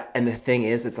 But and the thing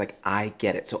is, it's like, I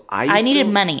get it. So I needed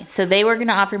money. So they were going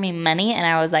to offer me money and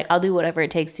I was like, I'll do whatever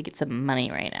it takes to get some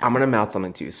money right now. I'm going to mouth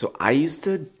something to you. So I used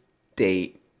to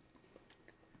date.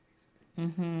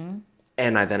 And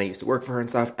then I used to work for her and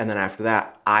stuff. And then after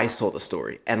that, I sold a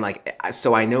story. And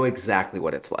so I know exactly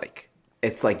what it's like.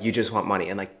 It's like you just want money.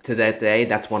 And to that day,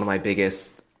 that's one of my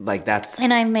biggest, that's.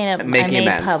 And I made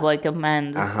amends. Public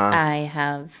amends. I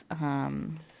have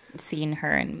seen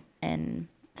her in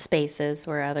spaces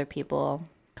where other people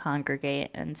congregate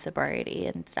in sobriety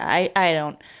and stuff. I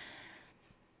don't.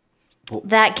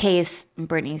 That case and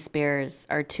Britney Spears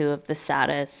are two of the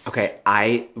saddest. Okay,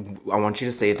 I want you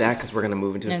to save that because we're going to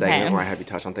move into a segment where I have you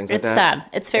touch on things like that. It's sad.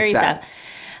 It's very sad.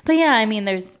 But yeah, I mean,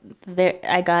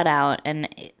 I got out and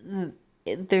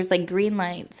there's green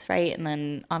lights, right? And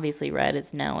then obviously red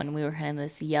is no. And we were kind of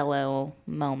this yellow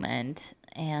moment.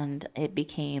 And it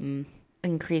became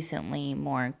increasingly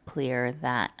more clear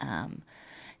that,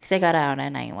 because I got out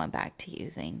and I went back to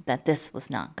using, that this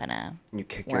was not gonna. You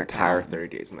kicked your entire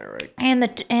 30 days in there, right? And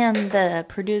the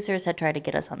producers had tried to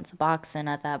get us on Suboxone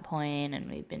at that point, and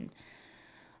we've been.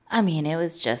 I mean, it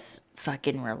was just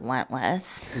fucking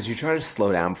relentless. Did you try to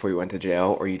slow down before you went to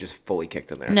jail, or you just fully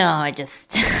kicked in there? No, I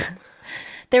just.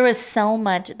 There was so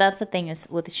much. That's the thing is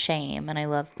with shame, and I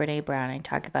love Brene Brown. I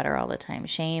talk about her all the time.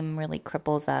 Shame really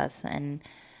cripples us, and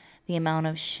the amount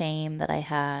of shame that I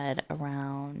had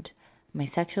around my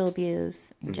sexual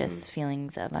abuse, just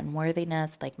feelings of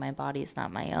unworthiness, like my body's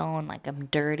not my own, like I'm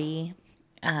dirty.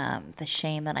 The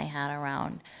shame that I had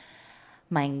around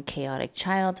my chaotic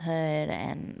childhood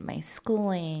and my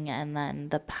schooling, and then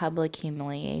the public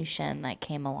humiliation that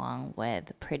came along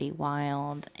with Pretty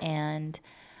Wild, and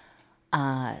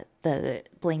the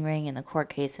bling ring and the court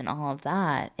case and all of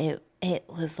that. It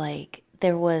was like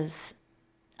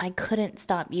I couldn't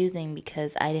stop using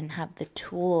because I didn't have the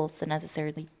tools, the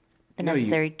necessary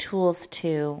tools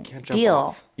to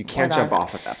deal. You can't jump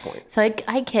off at that point. So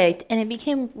I kicked, and it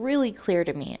became really clear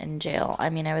to me in jail. I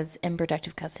mean, I was in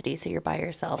protective custody, so you're by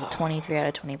yourself 23 out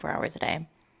of 24 hours a day.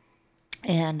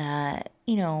 And,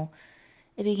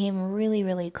 it became really,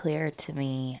 really clear to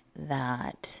me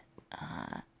that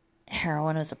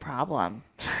heroin was a problem.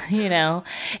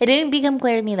 It didn't become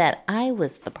clear to me that I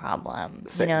was the problem,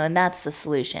 and that's the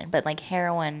solution. But like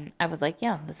heroin, I was like,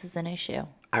 yeah, this is an issue.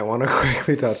 I want to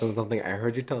quickly touch on something. I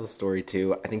heard you tell a story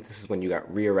too. I think this is when you got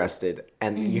rearrested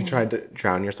and you tried to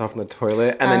drown yourself in the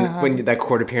toilet. And then when that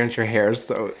court appearance, your hair is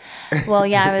so... Well,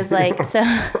 yeah, I was like,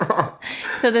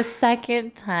 so the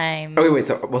second time... Oh, wait,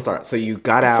 so we'll start. So you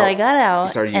got out. So I got out, you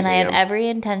started and I had them. every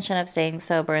intention of staying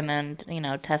sober, and then,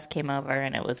 Tess came over,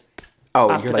 and it was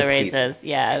off to the races. Please.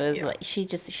 Yeah, it was like, she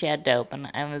had dope, and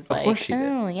I was like,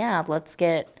 oh, yeah, let's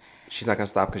get... She's not going to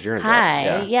stop because you're in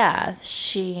jail. Yeah.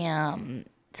 She,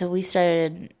 so we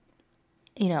started,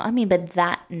 but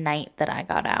that night that I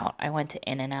got out, I went to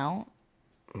In-N-Out.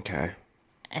 Okay.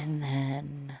 And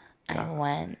then I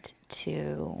went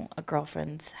to a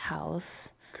girlfriend's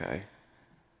house. Okay.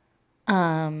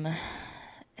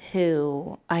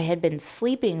 Who I had been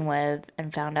sleeping with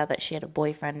and found out that she had a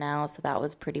boyfriend now, so that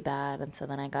was pretty bad. And so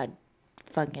then I got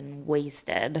fucking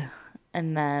wasted.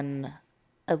 And then,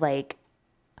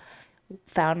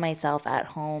 found myself at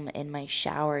home in my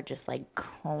shower just like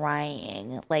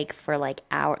crying for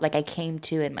hours. I came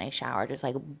to in my shower just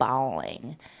like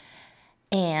bawling,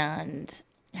 and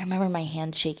I remember my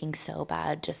hand shaking so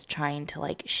bad just trying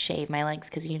to shave my legs,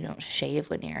 because you don't shave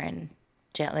when you're in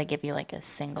jail. They give you a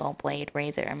single blade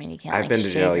razor. I mean, you can't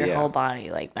shave your whole body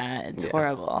like that. It's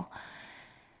horrible.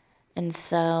 And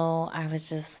so I was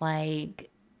just like,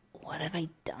 what have I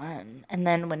done? And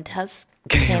then when Tess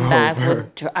came back,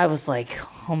 I was like,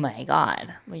 oh my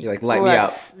God. You're like, light me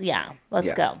up. Yeah,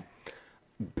 let's go.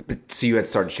 So you had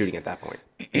started shooting at that point?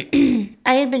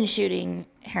 I had been shooting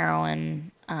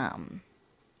heroin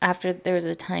after there was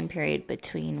a time period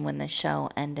between when the show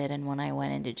ended and when I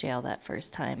went into jail that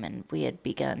first time, and we had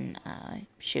begun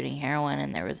shooting heroin,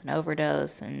 and there was an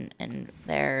overdose and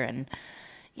there, and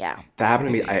yeah. That happened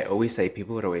to me.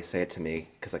 People would always say it to me,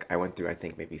 because I went through, I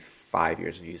think, maybe 5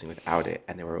 years of using without it,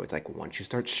 and they were always like, once you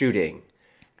start shooting,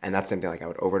 and that's the same thing, I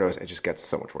would overdose, it just gets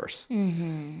so much worse.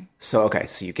 Mm-hmm. So, okay,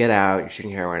 so you get out, you're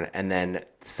shooting heroin, and then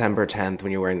December 10th,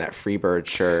 when you're wearing that Freebird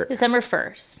shirt. December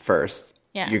 1st.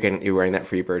 Yeah. You're wearing that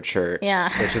Freebird shirt. Yeah.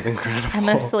 Which is incredible. I'm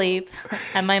asleep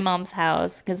at my mom's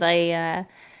house, because I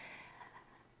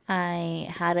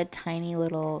had a tiny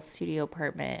little studio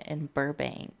apartment in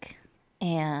Burbank,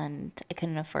 and I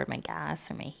couldn't afford my gas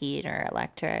or my heat or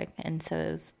electric, and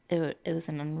so it was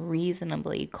an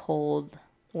unreasonably cold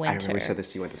winter. I remember you said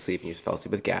this. You went to sleep and you fell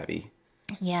asleep with Gabby.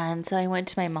 Yeah, and so I went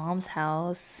to my mom's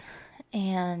house,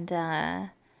 and I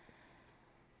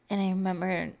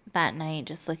remember that night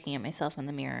just looking at myself in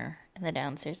the mirror in the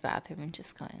downstairs bathroom and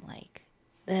just going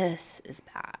this is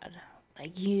bad.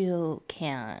 You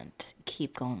can't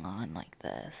keep going on like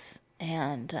this,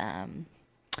 and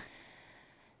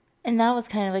that was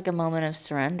kind of a moment of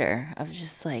surrender, of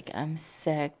just I'm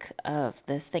sick of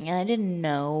this thing. And I didn't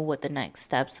know what the next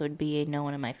steps would be. No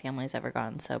one in my family's ever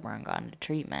gotten sober and gone to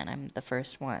treatment. I'm the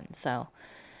first one. So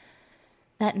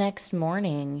that next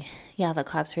morning, the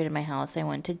cops raided my house. I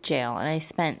went to jail, and I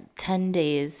spent 10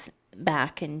 days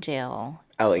back in jail.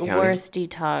 LA County? Worst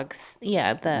detox.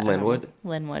 Yeah, the Linwood?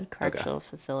 Linwood Correctional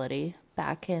Facility.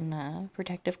 Back in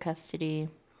protective custody.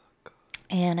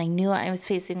 And I knew I was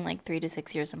facing 3 to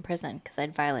 6 years in prison because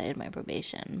I'd violated my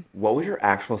probation. What was your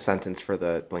actual sentence for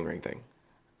the bling ring thing?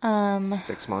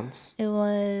 6 months? It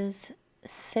was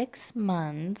 6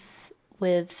 months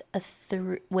with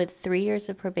 3 years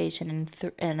of probation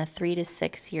and a 3 to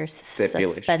 6 year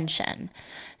suspension.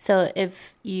 So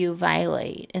if you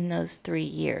violate in those 3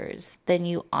 years, then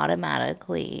you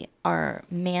automatically are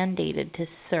mandated to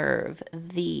serve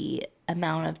the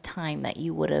amount of time that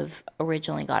you would have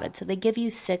originally got it. So they give you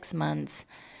 6 months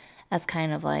as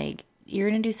kind of you're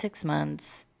going to do 6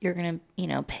 months, you're going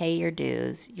to, pay your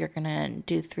dues, you're going to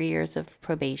do 3 years of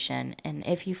probation, and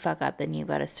if you fuck up, then you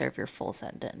got to serve your full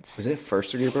sentence. Was it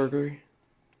first degree burglary?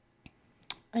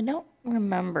 I don't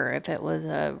remember if it was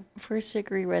a first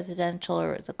degree residential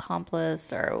or it was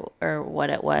accomplice or what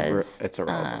it was. It's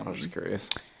irrelevant. I was just curious.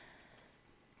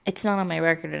 It's not on my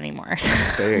record anymore.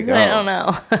 There you go. I don't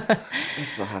know. I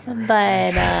still have it.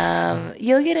 But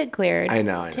you'll get it cleared. I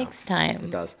know. It takes time. It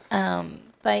does.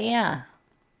 But yeah.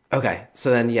 Okay.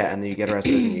 So then, and then you get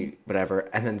arrested and you, whatever.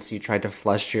 And then so you tried to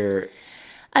flush your...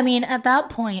 I mean, at that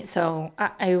point, so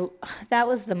I that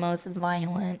was the most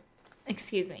violent...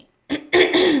 Excuse me.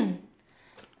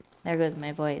 There goes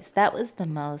my voice. That was the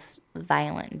most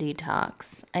violent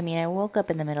detox. I mean, I woke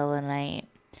up in the middle of the night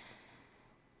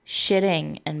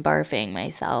shitting and barfing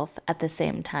myself at the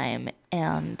same time.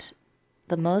 And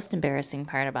the most embarrassing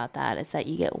part about that is that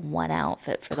you get one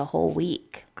outfit for the whole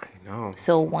week. I know.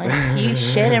 So once you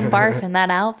shit and barf in that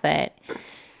outfit,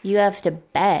 you have to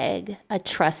beg a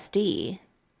trustee,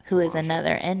 who is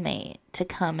another inmate, to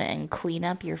come and clean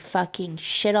up your fucking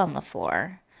shit on the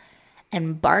floor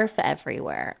and barf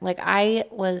everywhere. Like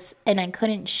and I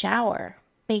couldn't shower.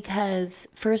 Because,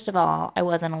 first of all, I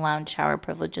wasn't allowed shower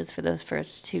privileges for those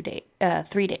first 3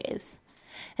 days.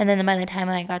 And then by the time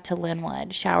I got to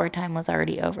Linwood, shower time was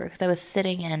already over. Because I was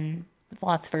sitting in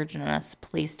Las Virgenes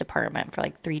Police Department for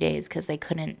like 3 days because they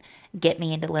couldn't get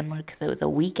me into Linwood because it was a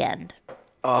weekend.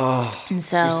 Oh, and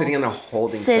so you're sitting in a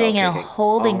holding cell. Sitting in a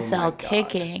holding cell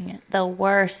kicking. The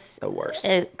worst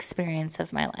experience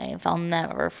of my life. I'll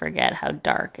never forget how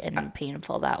dark and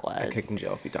painful that was. I kicked in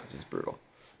jail a few times. It's brutal.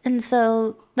 And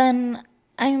so then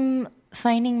I'm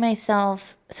finding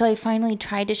myself, so I finally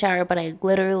tried to shower, but I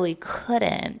literally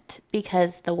couldn't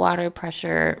because the water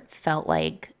pressure felt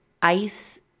like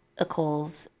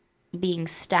icicles being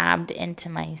stabbed into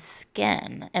my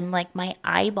skin. And like my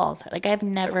eyeballs, like I've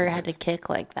never had to kick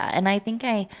like that. And I think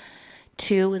I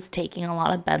too was taking a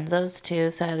lot of benzos too.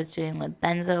 So I was doing with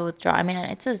benzo withdrawal. I mean,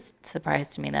 it's a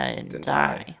surprise to me that I didn't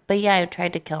die. But yeah, I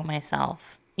tried to kill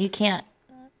myself. You can't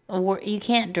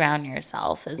drown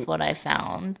yourself is what I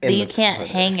found. You can't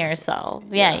hang yourself.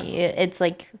 Yeah, it's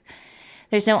like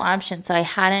there's no option. So I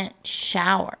hadn't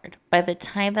showered. By the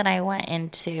time that I went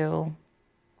into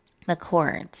the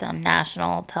courts on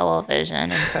national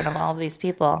television in front of all these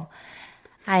people,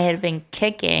 I had been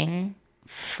kicking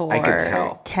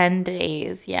for 10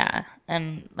 days. Yeah,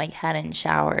 and like hadn't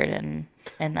showered in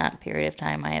that period of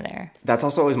time either. That's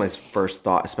also always my first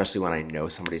thought, especially when I know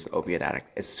somebody's an opiate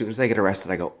addict. As soon as they get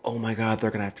arrested, I go, oh my God,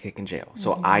 they're going to have to kick in jail.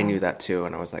 So I knew that too.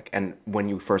 And I was like, and when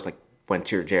you first like went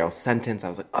to your jail sentence, I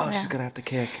was like, oh, she's going to have to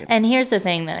kick. And here's the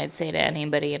thing that I'd say to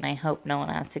anybody, and I hope no one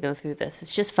has to go through this,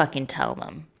 is just fucking tell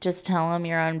them. Just tell them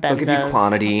you're on benzos. They'll give you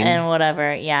clonidine. And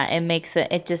whatever. Yeah,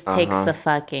 it just takes the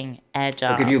fucking edge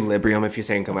off. They'll give you Librium if you're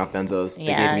saying come out benzos. They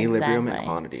gave me Librium and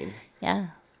clonidine. Yeah.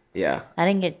 Yeah. I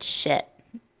didn't get shit.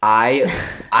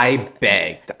 I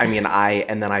begged. I mean,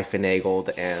 and then I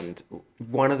finagled, and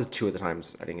one of the two of the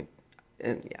times I didn't.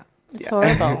 It's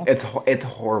horrible. It's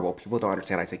horrible. People don't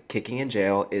understand. I say kicking in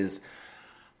jail is.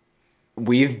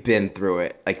 We've been through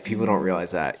it. Like people don't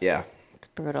realize that. Yeah, it's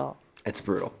brutal. It's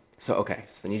brutal. So okay,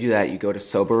 so then you do that. You go to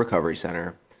Sober Recovery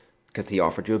Center because he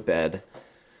offered you a bed,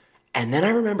 and then I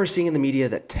remember seeing in the media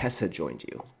that Tess had joined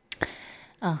you.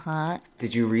 Uh-huh.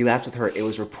 Did you relapse with her? It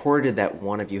was reported that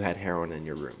one of you had heroin in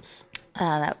your rooms.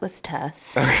 That was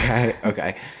Tess.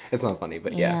 Okay. It's not funny,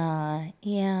 but yeah.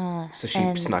 Yeah. So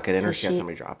she snuck it in, or she had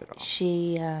somebody drop it off?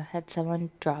 She had someone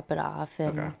drop it off,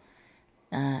 and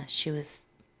she was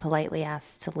politely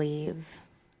asked to leave,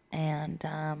 and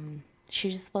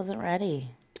she just wasn't ready.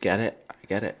 I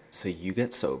get it. So you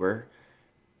get sober,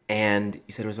 and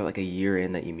you said it was about like a year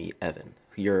in that you meet Evan.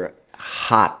 You're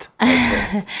hot.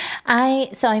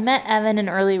 I met Evan in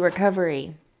early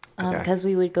recovery because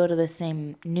we would go to the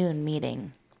same noon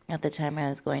meeting. At the time, I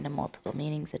was going to multiple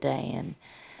meetings a day, and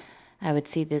I would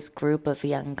see this group of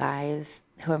young guys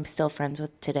who I'm still friends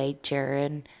with today: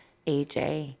 Jared,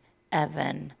 AJ,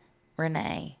 Evan,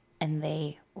 Renee, and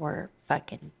they were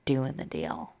fucking doing the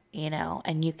deal.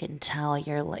 And you can tell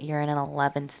you're in an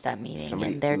 11-step meeting,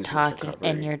 and they're talking, recovery.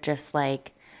 And you're just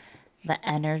like. The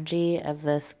energy of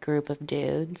this group of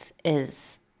dudes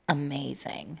is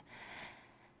amazing.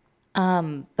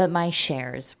 But my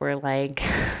shares were like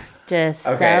just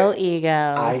so ego.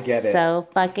 I get it. So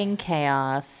fucking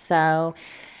chaos.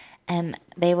 And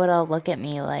they would all look at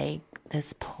me like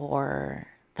this poor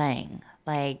thing.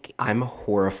 Like I'm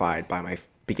horrified by my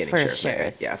beginning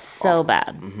shares. Yes, so awful.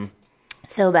 Bad. Mm-hmm.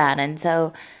 So bad. And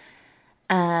so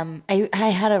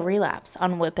I had a relapse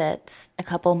on Whippets a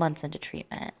couple months into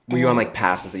treatment. Were you on like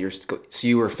passes that so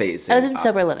you were phased? I was in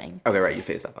sober living. Okay, right. You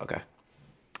phased up. Okay.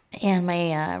 And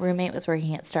my roommate was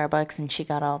working at Starbucks, and she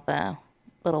got all the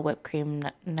little whipped cream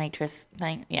nitrous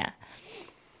thing. Yeah.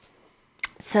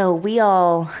 So we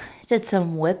all did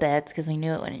some whippets because we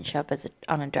knew it wouldn't show up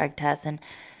on a drug test. And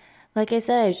like I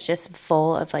said, I was just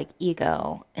full of like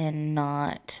ego and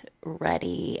not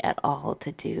ready at all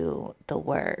to do the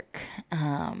work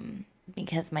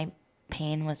because my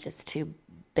pain was just too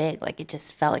big. Like it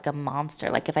just felt like a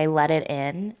monster. Like if I let it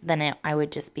in, then I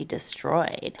would just be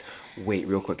destroyed. Wait,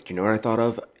 real quick. Do you know what I thought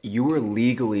of? You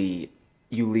legally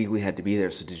had to be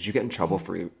there. So did you get in trouble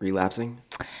for relapsing?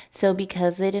 So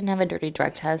because they didn't have a dirty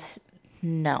drug test,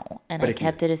 no, and But I if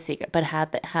kept it a secret. But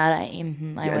had I, I Yeah, would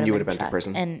and you have would have been to fucked.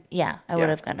 prison? And yeah, I would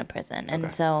have gone to prison. And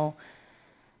Okay. so,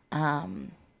 I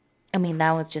mean,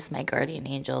 that was just my guardian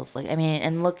angels. Like, I mean,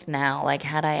 and look now, like,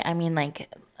 I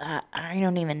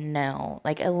don't even know.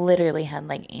 Like, I literally had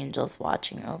like angels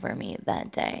watching over me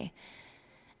that day,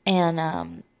 and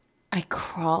I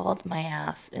crawled my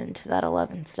ass into that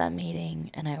 11-step meeting,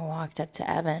 and I walked up to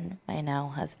Evan, my now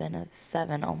husband of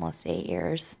 7, almost 8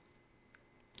 years.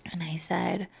 And I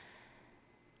said,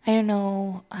 I don't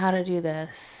know how to do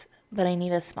this, but I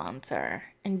need a sponsor.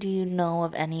 And do you know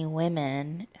of any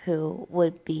women who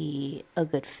would be a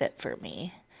good fit for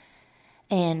me?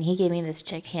 And he gave me this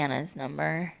chick, Hannah's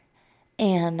number.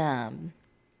 And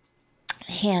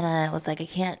Hannah was like, I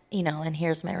can't, and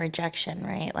here's my rejection,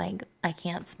 right? Like, I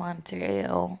can't sponsor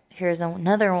you. Here's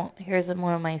another one. Here's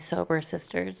one of my sober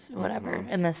sisters, whatever,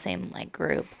 in the same like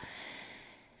group.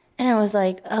 And I was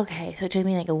like, okay. So it took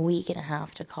me like a week and a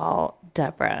half to call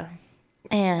Deborah.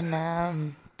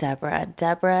 And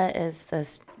Deborah is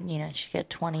this, she got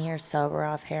 20 years sober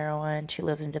off heroin. She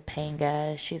lives in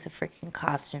Topanga. She's a freaking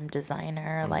costume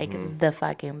designer, like the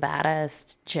fucking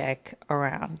baddest chick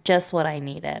around. Just what I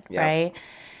needed, right?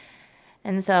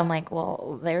 And so I'm like,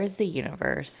 well, there's the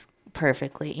universe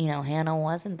perfectly. Hannah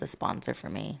wasn't the sponsor for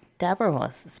me. Deborah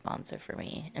was the sponsor for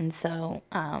me. And so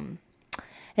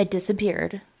I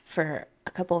disappeared for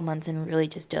a couple of months and really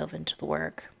just dove into the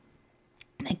work.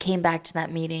 And I came back to that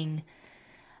meeting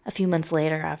a few months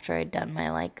later after I'd done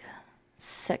my like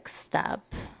 6th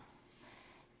step.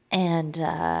 And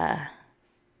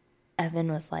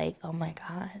Evan was like, oh my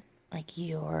God, like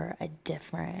you're a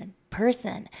different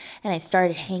person. And I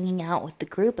started hanging out with the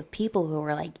group of people who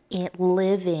were like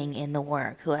living in the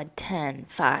work, who had 10,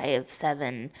 5,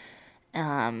 7,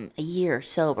 a year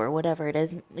sober, whatever it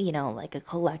is, like a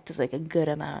collective, like a good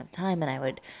amount of time. And I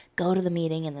would go to the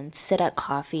meeting and then sit at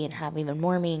coffee and have even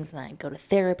more meetings. And then I'd go to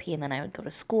therapy and then I would go to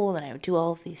school and I would do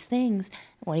all of these things.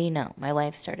 What do you know? My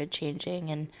life started changing.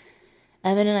 And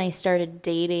Evan and I started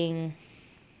dating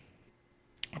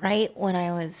right when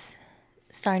I was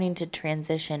starting to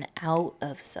transition out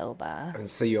of soba. And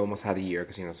so you almost had a year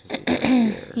because you're not supposed to be a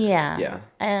year. Yeah.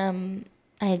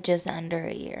 I had just under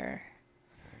a year.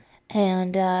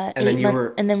 And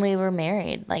then we were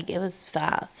married. Like it was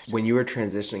fast. When you were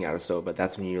transitioning out of soba,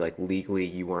 that's when you like legally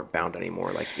you weren't bound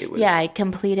anymore. Like it was. Yeah,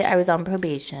 I was on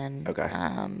probation. Okay.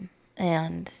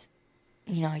 And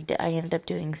I ended up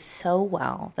doing so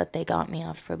well that they got me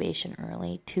off probation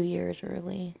early, 2 years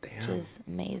early, which is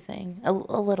amazing. A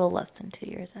little less than 2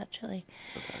 years actually.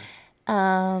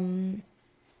 Okay.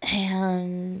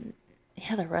 And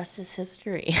yeah, the rest is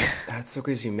history. That's so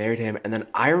crazy. You married him. And then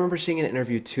I remember seeing an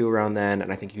interview too around then.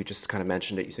 And I think you just kind of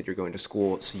mentioned it. You said you're going to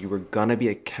school. So you were going to be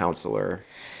a counselor.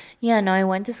 Yeah, no, I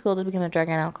went to school to become a drug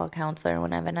and alcohol counselor.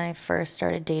 When Evan and I first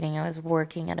started dating, I was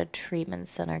working at a treatment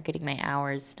center getting my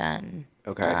hours done.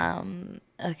 Okay.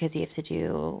 Because you have to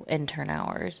do intern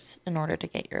hours in order to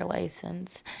get your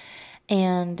license.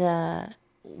 And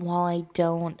while I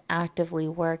don't actively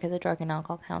work as a drug and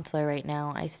alcohol counselor right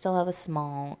now, I still have a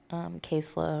small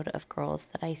caseload of girls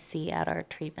that I see at our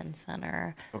treatment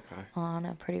center on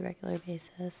a pretty regular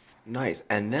basis. Nice.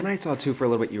 And then I saw too for a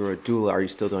little bit you were a doula. Are you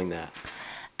still doing that?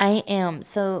 I am.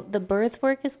 So the birth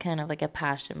work is kind of like a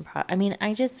passion I mean,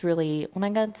 I just really, when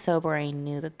I got sober, I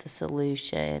knew that the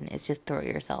solution is just throw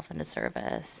yourself into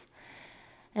service.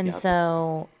 And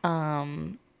so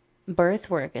birth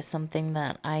work is something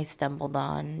that I stumbled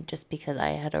on just because I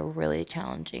had a really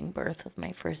challenging birth with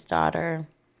my first daughter.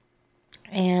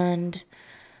 And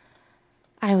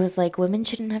I was like, women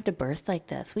shouldn't have to birth like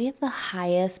this. We have the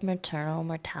highest maternal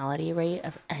mortality rate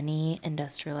of any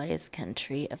industrialized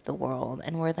country of the world.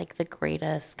 And we're like the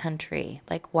greatest country.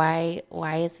 Like, why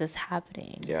is this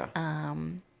happening? Yeah.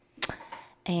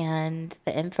 And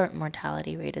the infant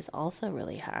mortality rate is also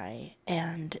really high.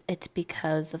 And it's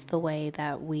because of the way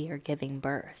that we are giving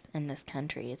birth in this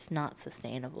country. It's not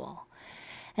sustainable.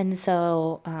 And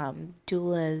so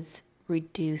doulas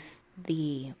reduce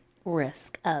the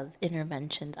risk of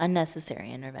interventions,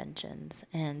 unnecessary interventions,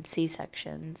 and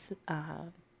C-sections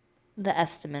the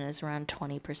estimate is around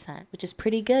 20%, which is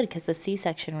pretty good because the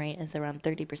C-section rate is around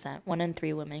 30%. 1 in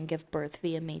 3 women give birth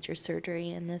via major surgery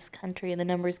in this country, and the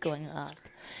number's going up.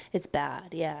 It's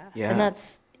bad, yeah. And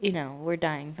that's, we're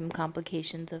dying from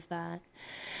complications of that.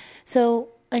 So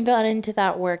I got into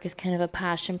that work as kind of a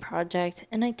passion project.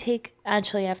 And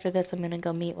actually after this, I'm going to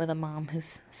go meet with a mom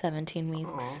who's 17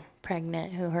 weeks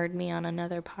pregnant who heard me on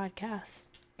another podcast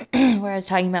where I was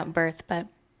talking about birth. But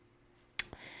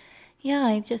yeah,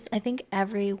 I think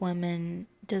every woman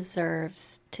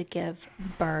deserves to give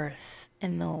birth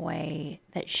in the way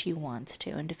that she wants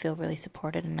to and to feel really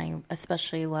supported. And I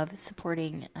especially love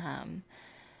supporting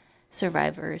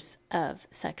survivors of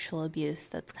sexual abuse.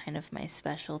 That's kind of my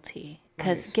specialty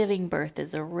because giving birth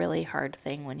is a really hard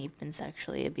thing when you've been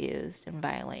sexually abused and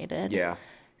violated. Yeah.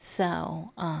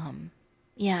 So,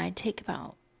 I take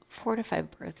about 4 to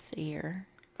 5 births a year.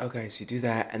 Okay, so you do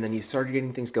that, and then you started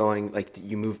getting things going. Like,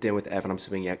 you moved in with Evan. I'm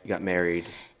assuming you got married.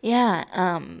 Yeah.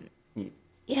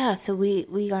 So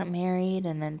we got married,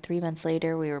 and then 3 months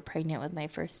later, we were pregnant with my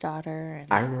first daughter. And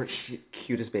I remember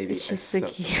cutest baby. she's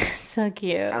so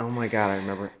cute. Oh my God, I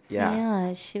remember. Yeah.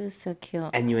 Yeah, she was so cute.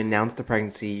 And you announced the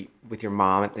pregnancy with your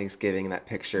mom at Thanksgiving in that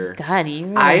picture. God, you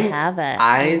really have it.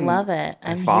 I love it.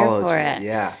 I'm here for it.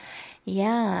 Yeah.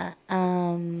 Yeah.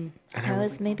 And I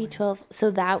was like, maybe 12.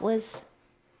 So that was,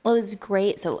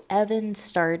 great. So Evan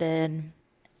started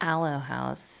Aloe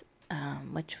House,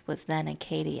 which was then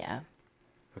Acadia.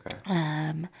 Okay.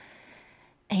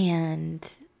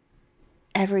 And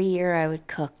every year I would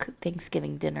cook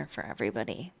Thanksgiving dinner for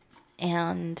everybody.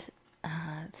 And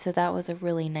so that was a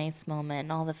really nice moment.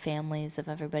 And all the families of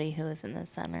everybody who was in the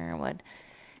center would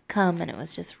come, and it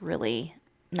was just really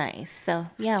nice. So,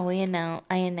 yeah,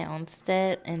 I announced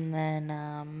it, and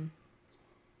then,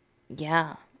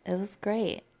 it was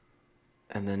great.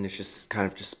 And then it's just kind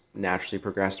of just naturally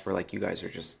progressed where, like, you guys are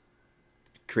just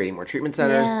creating more treatment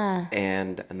centers,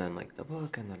 and then like the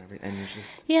book, and then everything, and it's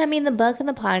just the book and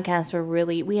the podcast were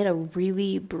we had a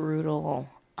really brutal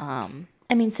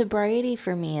sobriety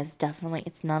for me is definitely,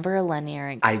 it's never a linear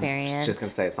experience. I was just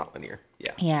gonna say it's not linear.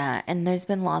 Yeah, and there's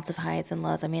been lots of highs and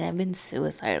lows. I've been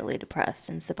suicidally depressed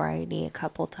in sobriety a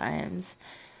couple times.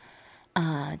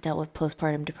 Dealt with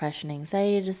postpartum depression,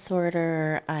 anxiety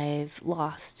disorder. I've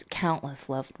lost countless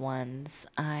loved ones.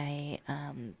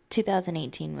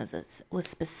 2018 was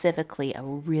specifically a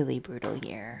really brutal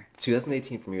year.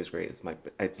 2018 for me was great.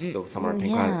 I still somewhere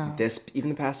think about it. Even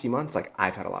the past few months, like,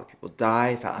 I've had a lot of people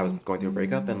die. I was going through a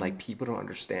breakup, and like, people don't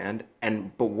understand.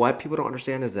 But what people don't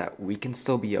understand is that we can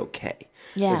still be okay.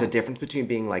 Yeah. There's a difference between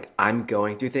being like, I'm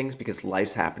going through things because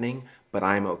life's happening, but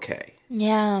I'm okay.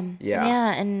 Yeah,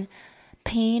 and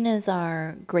pain is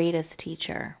our greatest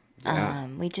teacher. Yeah.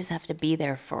 We just have to be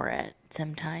there for it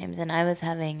sometimes. And I was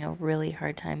having a really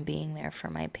hard time being there for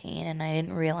my pain, and I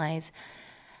didn't realize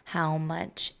how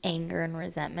much anger and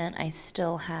resentment I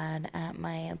still had at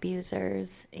my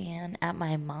abusers and at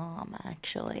my mom,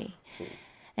 actually.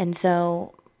 And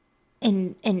so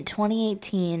in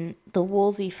 2018, the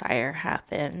Woolsey fire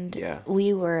happened. Yeah.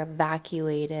 We were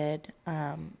evacuated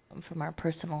from our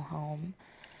personal home.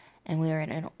 And we were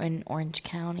in Orange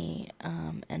County,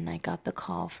 and I got the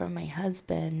call from my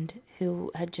husband,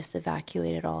 who had just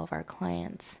evacuated all of our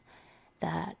clients,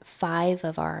 that 5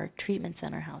 of our treatment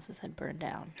center houses had burned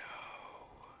down.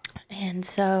 No. And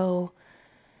so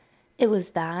it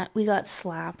was that. We got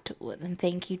slapped, and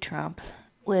thank you, Trump,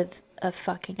 with a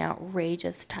fucking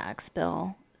outrageous tax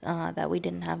bill that we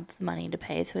didn't have the money to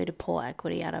pay, so we had to pull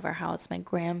equity out of our house. My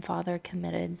grandfather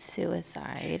committed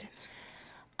suicide.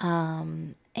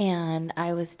 And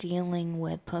I was dealing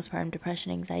with postpartum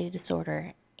depression, anxiety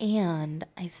disorder, and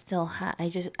I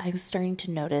was starting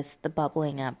to notice the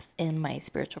bubbling up in my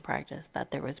spiritual practice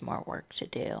that there was more work to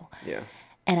do. Yeah.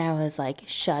 And I was like,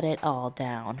 shut it all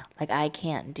down. Like, I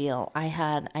can't deal.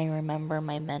 I remember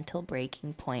my mental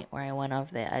breaking point where I went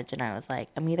over the edge, and I was like,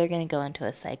 I'm either going to go into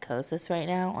a psychosis right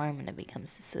now, or I'm going to become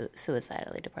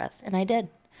suicidally depressed. And I did.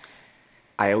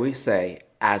 I always say,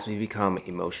 as we become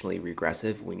emotionally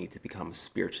regressive, we need to become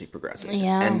spiritually progressive.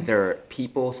 Yeah. And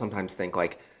people sometimes think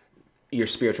like your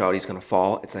spirituality is going to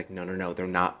fall. It's like, no. They're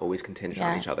not always contingent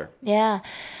on each other. Yeah.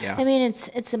 Yeah.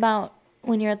 It's about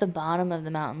when you're at the bottom of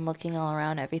the mountain looking all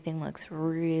around, everything looks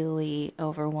really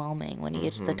overwhelming. When you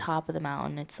get to the top of the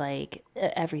mountain, it's like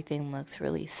everything looks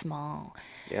really small.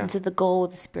 Yeah. And so the goal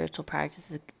with the spiritual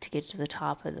practice is to get to the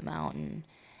top of the mountain.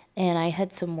 And I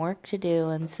had some work to do,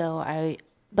 and so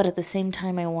but at the same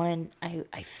time,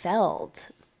 I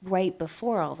felt right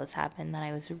before all this happened that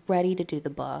I was ready to do the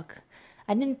book.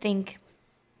 I didn't think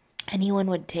anyone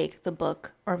would take the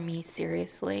book or me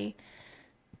seriously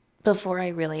before I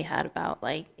really had about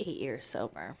like 8 years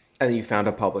sober. And then you found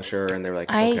a publisher, and they were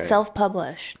like, I okay.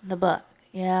 self-published the book.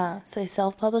 Yeah, so I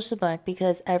self-published the book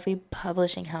because every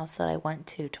publishing house that I went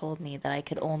to told me that I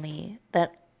could only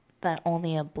that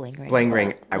only a Bling Ring Bling book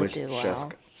Ring, I would was do just...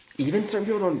 well. Even certain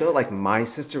people don't know. Like, my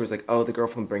sister was like, oh, the girl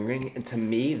from Bling Ring. And to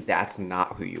me, that's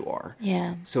not who you are.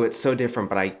 Yeah. So it's so different,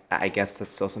 but I guess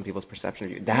that's still some people's perception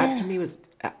of you. That, to me, was...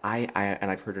 and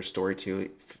I've heard her story,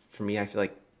 too. For me, I feel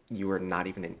like you were not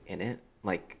even in it.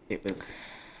 Like, it was...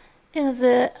 It was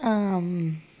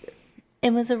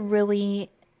a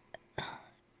really...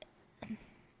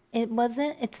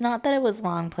 It's not that it was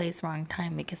wrong place, wrong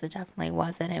time, because it definitely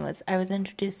wasn't. I was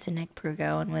introduced to Nick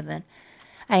Prugo, and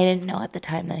I didn't know at the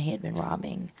time that he had been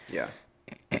robbing Yeah.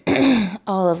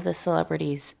 all of the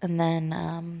celebrities. And then,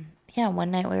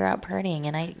 one night we were out partying,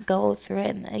 and I go through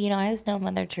it, and, I was no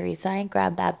Mother Teresa. I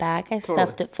grabbed that bag, I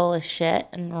stuffed it full of shit,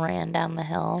 and ran down the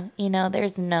hill.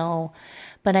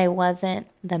 But I wasn't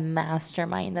the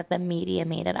mastermind that the media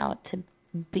made it out to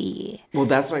be. Well,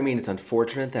 that's what I mean. It's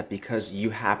unfortunate that because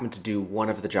you happen to do one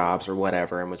of the jobs or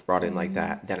whatever and was brought in like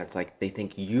that, then it's like they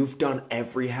think you've done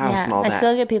every house and all that. I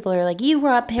still get people who are like, you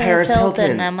robbed Paris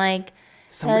Hilton. And I'm like,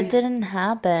 that didn't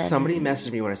happen. Somebody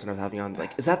messaged me when I started having you on,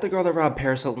 like, is that the girl that robbed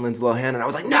Paris Hilton, Lindsay Lohan? And I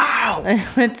was like, no!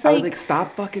 I was like,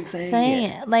 stop fucking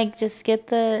saying it. Like, just get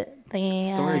the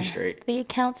story straight. The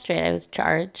account straight. I was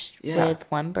charged with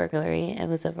one burglary. It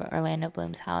was of Orlando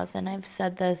Bloom's house. And I've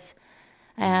said this,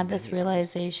 I had this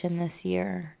realization this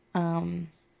year,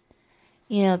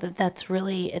 that's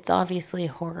really, it's obviously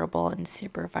horrible and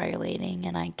super violating,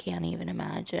 and I can't even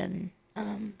imagine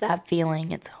that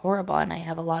feeling. It's horrible, and I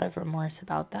have a lot of remorse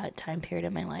about that time period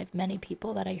in my life. Many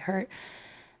people that I hurt,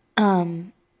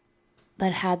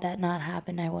 but had that not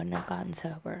happened, I wouldn't have gotten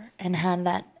sober. And had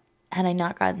I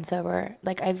not gotten sober,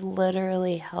 like, I've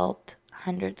literally helped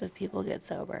hundreds of people get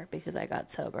sober because I got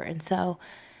sober. And so,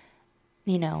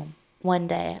 one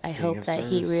day I hope that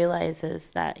he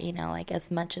realizes that, like, as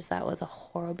much as that was a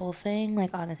horrible thing,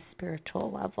 like, on a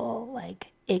spiritual level,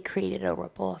 like, it created a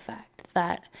ripple effect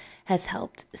that has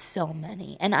helped so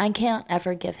many. And I can't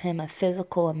ever give him a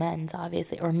physical amends,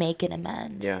 obviously, or make an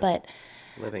amends, but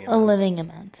a living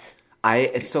amends.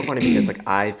 It's so funny because, like,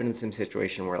 I've been in the same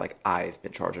situation where, like, I've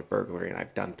been charged with burglary and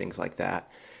I've done things like that.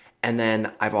 And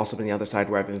then I've also been the other side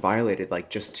where I've been violated. Like,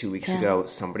 just 2 weeks ago,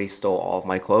 somebody stole all of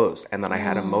my clothes. And then I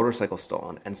had a motorcycle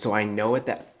stolen. And so I know what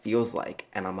that feels like.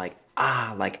 And I'm like,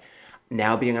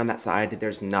 now being on that side,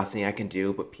 there's nothing I can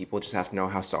do, but people just have to know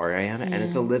how sorry I am. And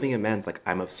it's a living amends. Like,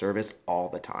 I'm of service all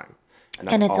the time.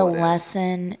 And it's a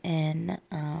lesson in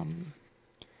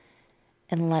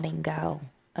letting go.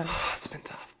 It's been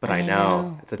tough. But I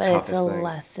know. It's the toughest thing. It's a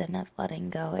lesson of letting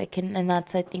go. And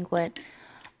that's, I think, what...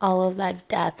 all of that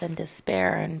death and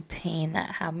despair and pain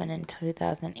that happened in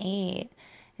 2008,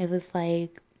 it was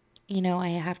like, I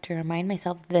have to remind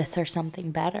myself this or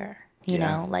something better, you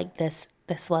know, like this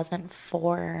wasn't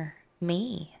for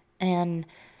me. And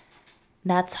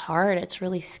that's hard. It's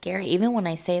really scary. Even when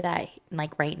I say that,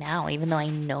 like, right now, even though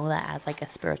I know that as, like, a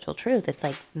spiritual truth, it's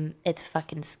like, it's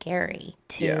fucking scary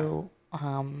to,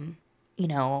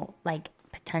 like,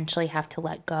 potentially have to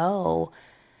let go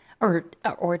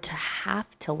or to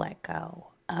have to let go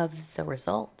of the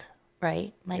result,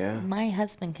 right? Like, my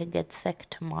husband could get sick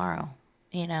tomorrow,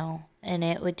 and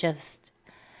it would just,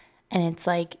 and it's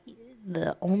like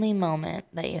the only moment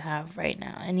that you have right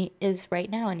now is right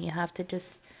now, and you have to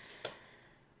just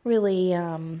really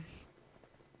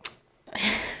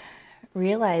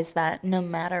realize that no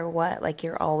matter what, like,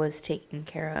 you're always taken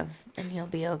care of and you'll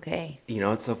be okay.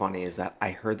 What's so funny is that I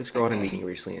heard this girl at a meeting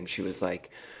recently, and she was like,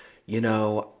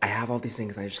 I have all these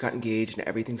things, and I just got engaged, and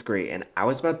everything's great. And I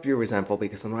was about to be resentful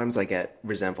because sometimes I get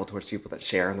resentful towards people that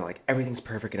share, and they're like, everything's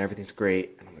perfect and everything's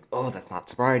great. And I'm like, oh, that's not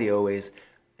sobriety always.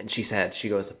 And she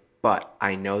goes, but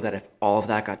I know that if all of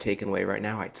that got taken away right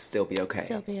now, I'd still be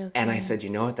okay. And I said, you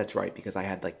know what, that's right, because I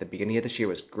had, like, the beginning of this year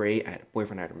was great. I had a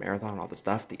boyfriend, I had a marathon and all this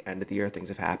stuff. The end of the year, things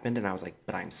have happened, and I was like,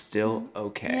 but I'm still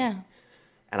okay. Yeah.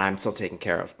 And I'm still taken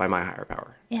care of by my higher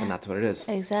power. Yeah. And that's what it is.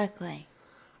 Exactly.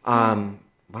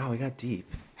 Wow, we got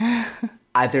deep.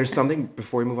 There's something,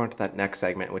 before we move on to that next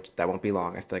segment, which that won't be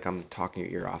long. I feel like I'm talking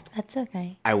your ear off. That's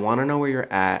okay. I want to know where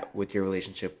you're at with your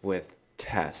relationship with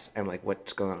Tess and, like,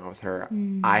 what's going on with her.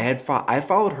 I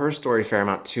followed her story a fair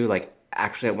amount too. Like,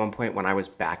 actually, at one point when I was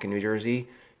back in New Jersey,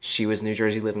 she was in New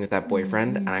Jersey living with that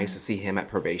boyfriend, and I used to see him at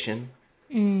probation.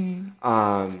 So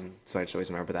I just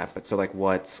always remember that. But so, like,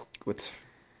 what's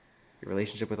your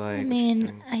relationship with, like? I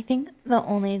mean, I think the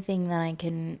only thing that I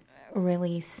can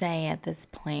really say at this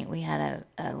point, we had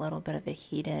a little bit of a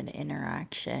heated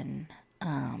interaction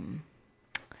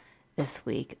this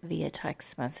week via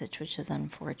text message, which is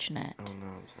unfortunate. Oh no,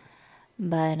 I'm sorry.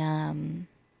 But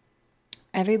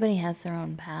everybody has their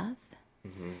own path,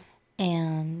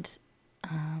 and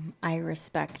I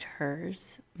respect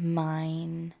hers.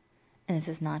 Mine, and this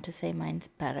is not to say mine's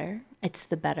better. It's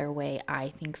the better way, I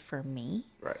think, for me.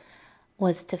 Right.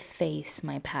 Was to face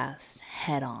my past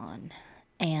head on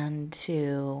and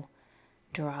to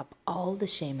drop all the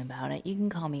shame about it. You can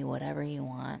call me whatever you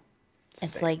want.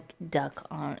 It's Same. like duck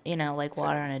on, like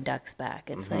water on a duck's back.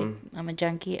 It's like, I'm a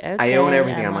junkie. Okay, I own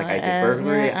everything. I'm like, I did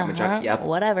burglary. I'm a junkie. Yep.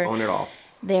 Whatever. Own it all.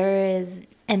 There's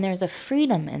a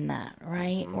freedom in that,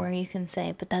 right? Where you can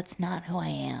say, but that's not who I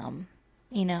am.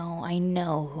 I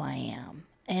know who I am.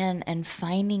 And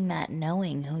finding that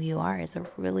knowing who you are is a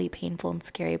really painful and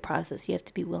scary process. You have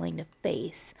to be willing to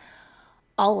face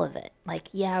all of it. Like,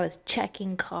 yeah, I was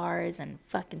checking cars and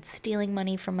fucking stealing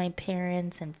money from my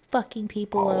parents and fucking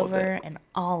people over and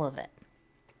all of it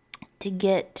to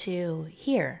get to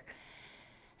here.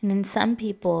 And then some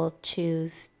people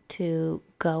choose to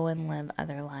go and live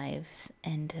other lives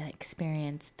and to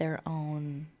experience their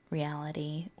own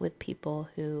reality with people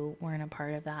who weren't a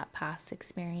part of that past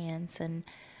experience. And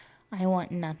I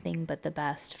want nothing but the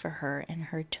best for her and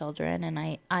her children. And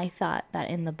I thought that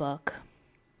in the book,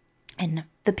 and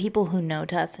the people who know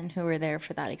Tess and who were there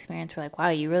for that experience were like, wow,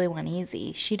 you really went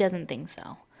easy. She doesn't think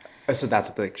so. Oh, so that's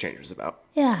what the exchange was about?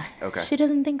 Yeah. Okay. She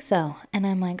doesn't think so. And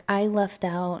I'm like, I left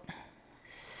out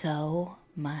so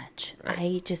much. Right.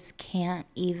 I just can't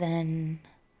even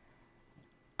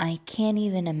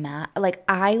imagine. Like,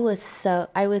 I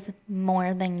was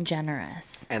more than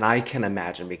generous. And I can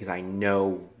imagine because I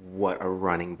know what a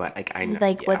running, but I know.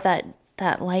 Like, what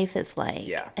that life is like.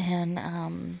 Yeah.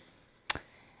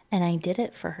 And I did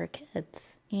it for her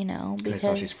kids, because I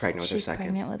saw she's pregnant with her second.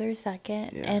 Pregnant with her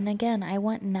second. Yeah. And again, I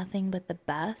want nothing but the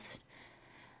best.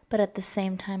 But at the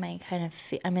same time, I kind of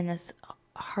feel I'm in this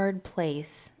hard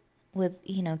place with,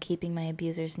 keeping my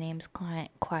abusers' names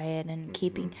quiet and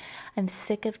I'm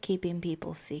sick of keeping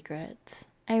people's secrets.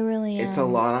 I really am. It's a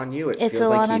lot on you. It It's feels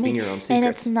a like lot on keeping me. your own secrets. And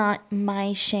it's not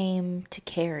my shame to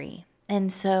carry.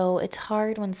 And so it's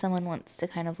hard when someone wants to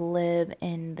kind of live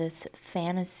in this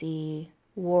fantasy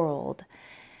world.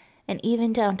 And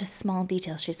even down to small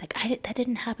details. She's like, that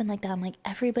didn't happen like that. I'm like,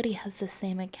 everybody has the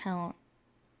same account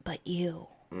but you.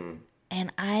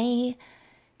 And I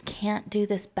can't do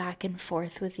this back and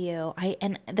forth with you.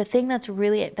 And the thing that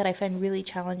I find really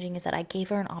challenging is that I gave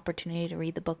her an opportunity to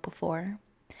read the book before.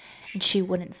 And she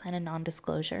wouldn't sign a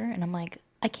non-disclosure. And I'm like,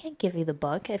 I can't give you the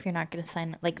book if you're not going to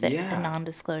sign a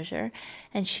non-disclosure.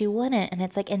 And she wouldn't. And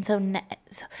it's like, and so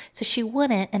she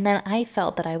wouldn't. And then I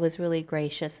felt that I was really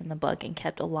gracious in the book and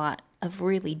kept a lot of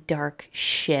really dark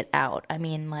shit out. I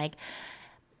mean,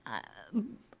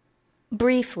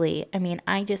 briefly,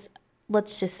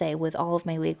 let's just say with all of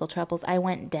my legal troubles, I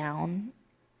went down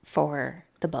for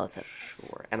the both of us.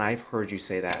 Sure. And I've heard you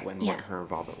say that what her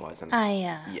involvement was. And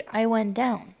I went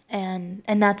down, and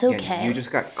that's okay. Yeah, you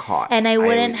just got caught. And I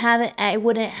wouldn't have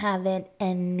it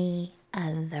any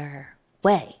other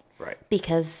way. Right.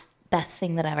 Because best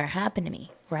thing that ever happened to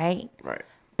me, right? Right.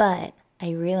 But I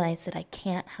realized that I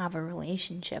can't have a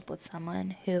relationship with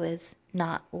someone who is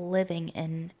not living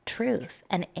in truth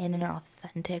and in an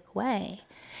authentic way.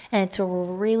 And it's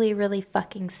really, really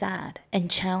fucking sad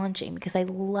and challenging because I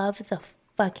love the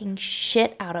fucking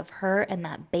shit out of her and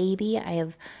that baby. I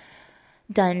have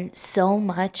done so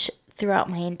much throughout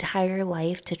my entire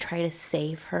life to try to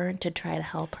save her and to try to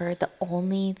help her. The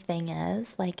only thing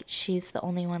is, she's the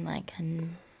only one that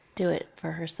can do it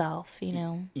for herself,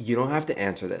 You don't have to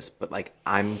answer this, but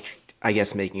I'm, I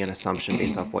guess, making an assumption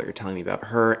based off what you're telling me about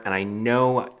her. And I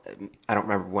know, I don't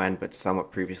remember when, but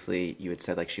somewhat previously you had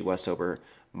said she was sober.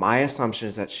 My assumption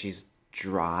is that she's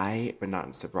dry, but not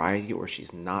in sobriety, or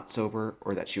she's not sober,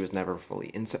 or that she was never fully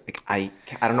in. I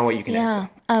don't know what you can answer.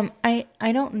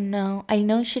 I don't know. I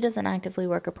know she doesn't actively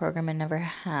work a program and never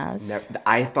has.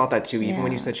 I thought that too. Even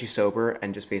when you said she's sober,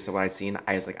 and just based on what I'd seen,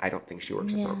 I was like, I don't think she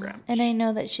works a program. And I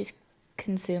know that she's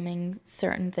consuming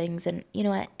certain things, and you know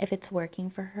what? If it's working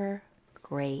for her,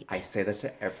 great. I say that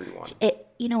to everyone.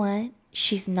 You know what?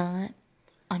 She's not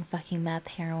on fucking meth,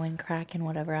 heroin, crack, and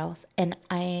whatever else. And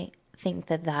I think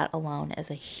that alone is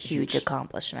a huge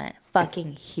accomplishment.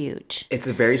 Fucking huge. It's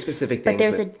a very specific thing. But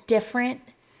there's a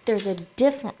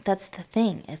different, that's the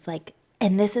thing. It's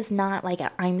and this is not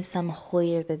I'm some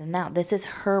holier than thou. This is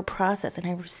her process, and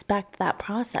I respect that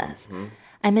process. Mm-hmm.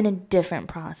 I'm in a different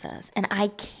process, and I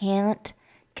can't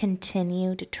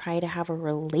continue to try to have a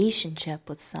relationship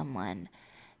with someone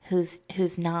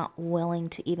who's not willing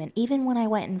to even when I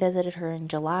went and visited her in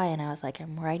July and I was like,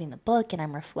 I'm writing the book and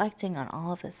I'm reflecting on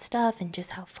all of this stuff and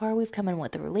just how far we've come and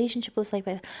what the relationship was like,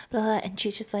 blah, blah, and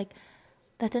she's just like,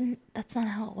 that's not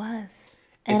how it was.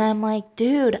 And I'm like,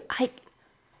 dude,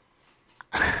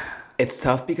 It's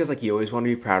tough because like you always want to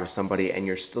be proud of somebody and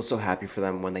you're still so happy for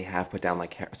them when they have put down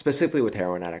like specifically with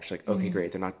heroin addicts, like, okay,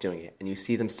 great, they're not doing it. And you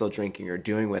see them still drinking or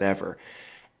doing whatever.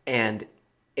 And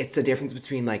it's the difference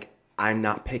between like, I'm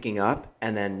not picking up,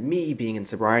 and then me being in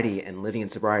sobriety and living in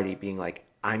sobriety being like,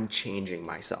 I'm changing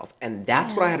myself. And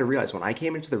that's what I had to realize. When I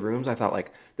came into the rooms, I thought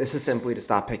like, this is simply to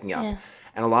stop picking up. Yeah.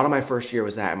 And a lot of my first year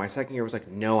was that. And my second year was like,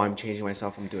 no, I'm changing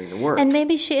myself. I'm doing the work. And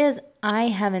maybe she is. I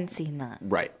haven't seen that.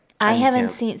 Right. I haven't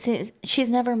seen,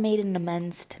 she's never made an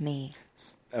amends to me.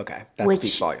 Okay. That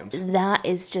speaks volumes. That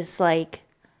is just like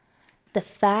the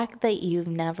fact that you've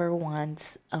never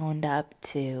once owned up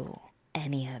to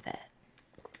any of it.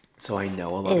 So I know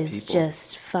a lot of people. Is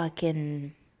just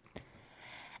fucking.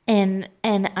 And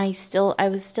I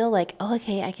was still like, oh,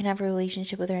 okay, I can have a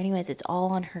relationship with her anyways. It's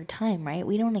all on her time, right?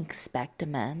 We don't expect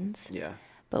amends. Yeah.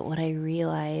 But what I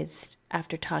realized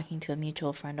after talking to a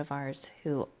mutual friend of ours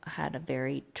who had a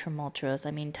very tumultuous,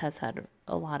 Tess had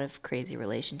a lot of crazy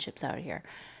relationships out here.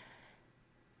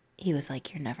 He was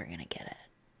like, you're never going to get it.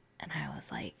 And I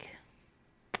was like,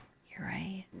 you're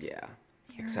right. Yeah.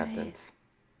 You're Acceptance.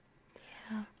 Right.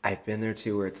 Yeah. I've been there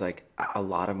too where it's like a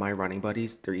lot of my running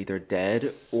buddies, they're either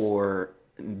dead or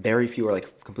very few are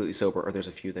like completely sober, or there's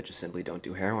a few that just simply don't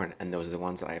do heroin. And those are the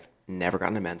ones that I've never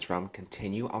gotten amends from.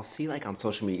 I'll see like on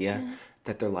social media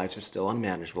that their lives are still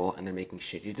unmanageable and they're making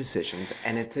shitty decisions.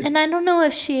 And and I don't know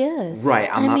if she is. Right.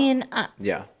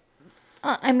 Yeah.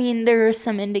 There are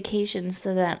some indications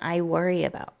that I worry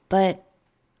about, but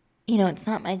it's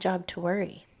not my job to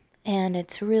worry. And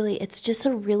it's just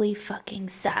a really fucking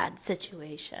sad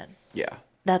situation. Yeah.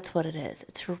 That's what it is.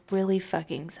 It's a really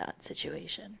fucking sad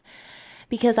situation.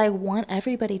 Because I want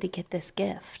everybody to get this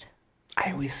gift.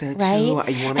 I always said right? too.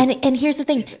 And here's the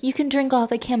thing. You can drink all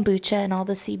the kombucha and all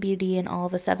the CBD and all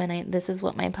the stuff. And this is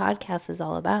what my podcast is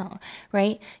all about,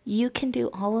 right? You can do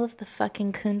all of the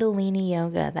fucking kundalini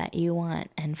yoga that you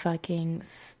want and fucking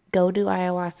go do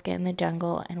ayahuasca in the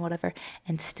jungle and whatever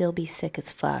and still be sick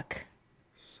as fuck.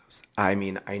 I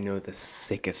know the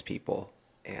sickest people.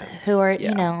 Who are,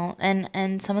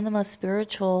 and some of the most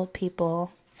spiritual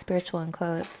people, spiritual in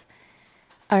quotes,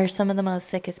 are some of the most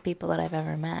sickest people that I've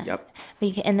ever met. Yep.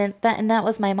 And that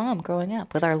was my mom growing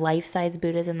up with our life-size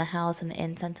Buddhas in the house and the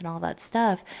incense and all that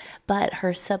stuff. But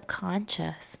her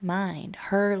subconscious mind,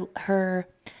 the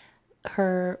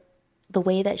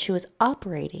way that she was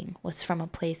operating was from a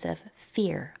place of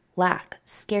fear, lack,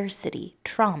 scarcity,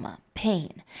 trauma,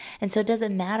 pain. And so it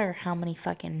doesn't matter how many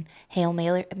fucking Hail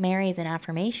Marys and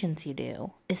affirmations you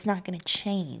do. It's not going to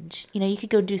change. You could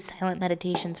go do silent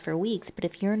meditations for weeks, but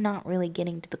if you're not really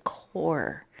getting to the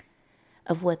core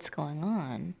of what's going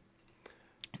on,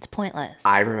 it's pointless.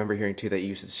 I remember hearing too that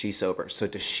you said she's sober. So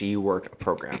does she work a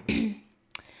program?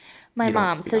 My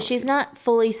mom. So she's not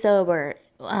fully sober.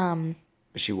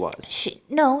 She was.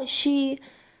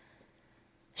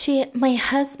 My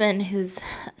husband, who's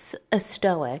a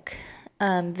stoic,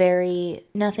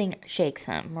 nothing shakes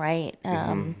him, right?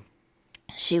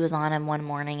 She was on him one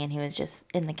morning and he was just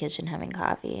in the kitchen having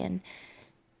coffee and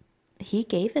he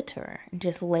gave it to her and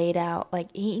just laid out,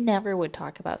 like, he never would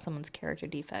talk about someone's character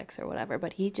defects or whatever,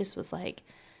 but he just was like,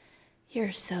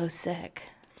 you're so sick.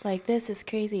 Like, this is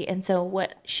crazy. And so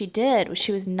what she did was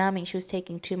she was numbing. She was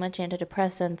taking too much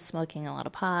antidepressants, smoking a lot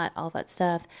of pot, all that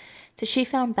stuff. So she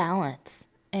found balance.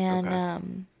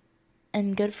 And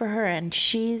and good for her. And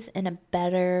she's in a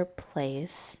better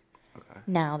place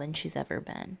now than she's ever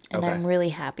been. And I'm really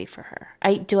happy for her.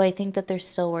 Do I think that there's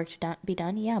still work to be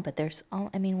done? Yeah, but we all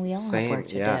have work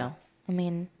to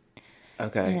do.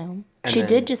 Okay. She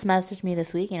did just message me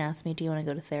this week and asked me, do you want to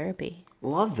go to therapy?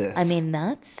 Love this.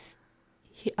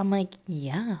 I'm like,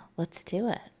 yeah, let's do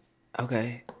it.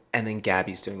 Okay. And then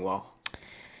Gabby's doing well.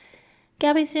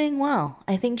 Gabby's doing well.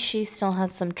 I think she still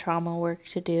has some trauma work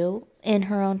to do in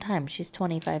her own time. She's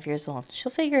 25 years old.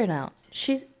 She'll figure it out.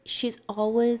 She's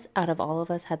always, out of all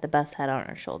of us, had the best head on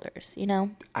her shoulders,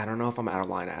 I don't know if I'm out of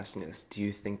line asking this. Do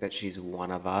you think that she's one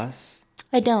of us?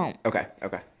 I don't. Okay.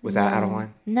 Was that out of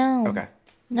line? No. Okay.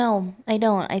 No, I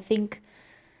don't. I think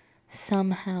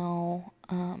somehow,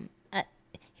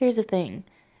 here's the thing.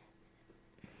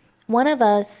 One of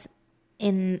us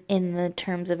in the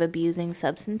terms of abusing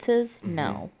substances,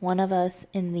 no. One of us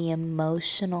in the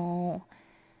emotional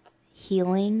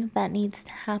healing that needs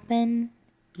to happen,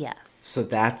 yes. So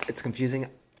it's confusing.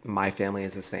 my family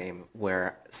is the same,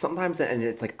 where sometimes, and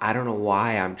it's like, I don't know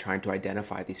why I'm trying to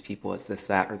identify these people as this,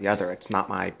 that, or the other. It's not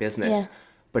my business. Yeah.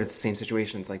 But it's the same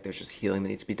situation. It's like there's just healing that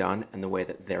needs to be done, and the way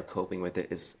that they're coping with it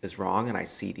is wrong. And I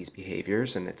see these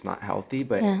behaviors, and it's not healthy.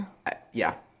 But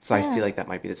Yeah. So I feel like that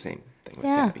might be the same thing with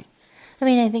Yeah. Gabby. I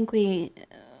mean, I think it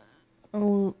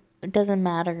doesn't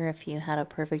matter if you had a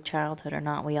perfect childhood or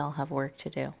not. We all have work to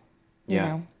do. You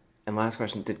know? And last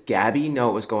question: did Gabby know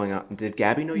what was going on? Did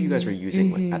Gabby know you guys were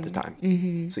using at the time?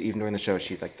 Mm-hmm. So even during the show,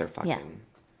 she's like, they're fucking. Yeah.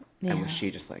 And was she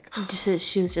just like?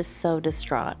 She was just so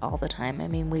distraught all the time. I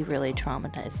mean, we really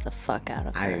traumatized the fuck out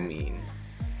of her. I mean.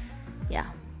 Yeah.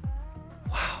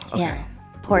 Wow. Okay. Yeah.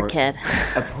 Poor kid.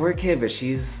 A poor kid, but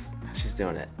she's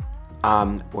doing it.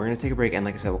 We're gonna take a break, and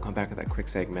like I said, we'll come back with that quick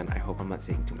segment. I hope I'm not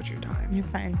taking too much of your time. You're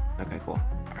fine. Okay, cool.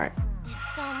 All right.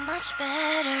 It's so much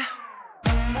better.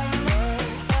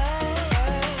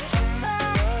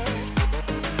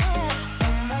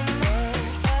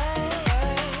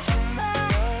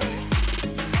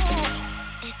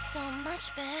 It's so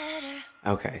much better.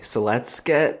 Okay, so let's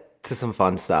get to some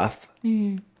fun stuff.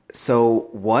 So,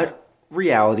 what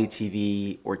reality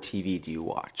TV or TV do you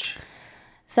watch?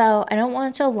 So I don't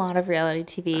watch a lot of reality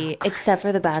TV except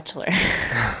for The Bachelor.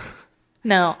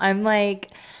 No, I'm like,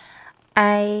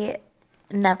 I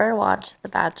never watched The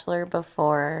Bachelor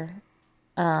before,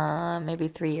 maybe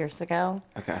 3 years ago.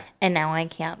 Okay. And now I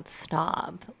can't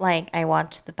stop. Like, I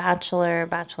watched The Bachelor,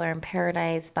 Bachelor in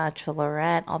Paradise,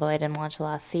 Bachelorette, although I didn't watch the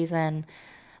last season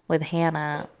with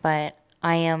Hannah. But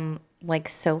I am, like,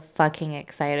 so fucking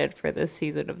excited for this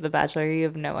season of The Bachelor. You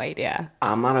have no idea.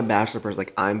 I'm not a Bachelor person.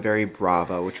 Like, I'm very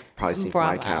Bravo, which you probably see from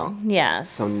my account. Yes.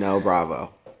 So, no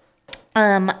Bravo.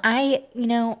 I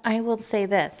will say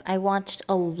this. I watched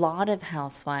a lot of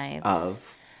Housewives.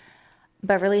 Of?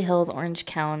 Beverly Hills, Orange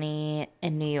County,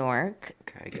 and New York.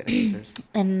 Okay, good answers.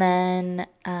 And then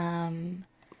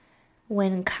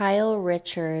when Kyle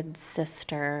Richards'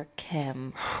 sister,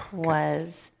 Kim,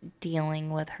 was dealing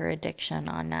with her addiction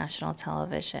on national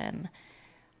television,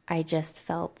 I just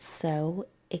felt so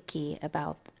icky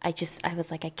about I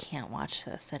was like, I can't watch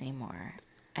this anymore.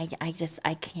 I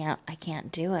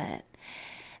can't do it.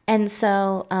 And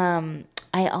so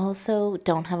I also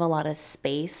don't have a lot of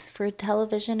space for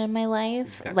television in my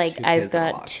life. Like, I've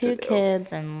got 2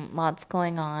 kids and lots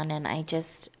going on, and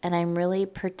I'm really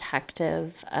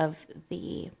protective of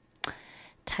the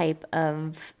type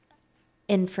of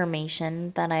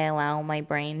information that I allow my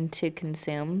brain to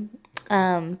consume.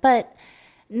 But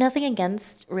nothing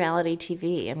against reality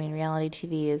TV. I mean, reality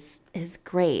TV is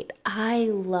great. I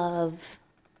love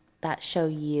that show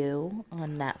You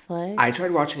on Netflix. I tried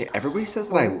watching it. Everybody says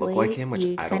that I look like him, which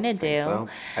You I don't kinda think do. so.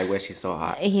 I wish he's so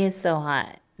hot. He is so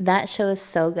hot. That show is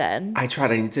so good. I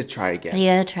tried. I need to try again.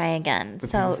 Yeah, try again. So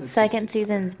people said second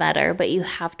season season's better, but you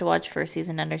have to watch first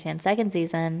season to understand second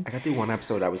season. I got through one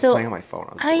episode. I was So, playing on my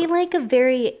phone. I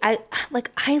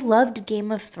loved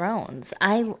Game of Thrones.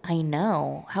 I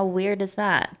know, how weird is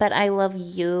that? But I love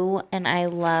You, and I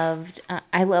love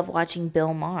watching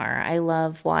Bill Maher. I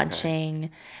love watching,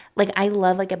 I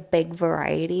love a big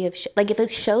variety of like, if a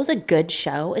show's a good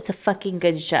show, it's a fucking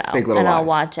good show, Big Little and I'll Lies.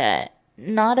 watch it.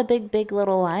 Not a Big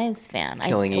Little Lies fan.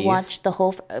 Killing I Eve. watched the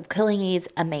whole. Killing Eve's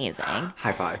amazing.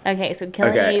 High five. Okay, so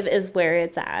Killing Eve is where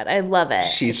it's at. I love it.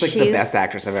 She's like the best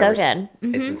actress I've ever seen.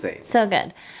 Good. It's insane. So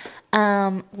good.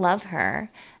 Love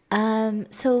her.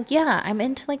 So yeah, I'm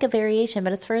into a variation,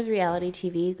 but as far as reality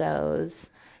TV goes,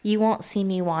 you won't see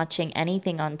me watching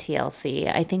anything on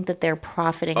TLC. I think that they're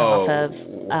profiting off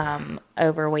of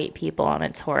overweight people, and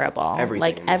it's horrible.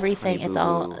 Everything. It's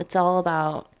all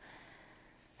about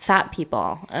fat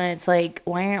people, and it's like,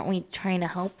 why aren't we trying to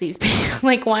help these people?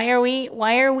 Why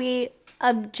are we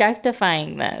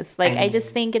objectifying this? I just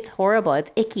think it's horrible.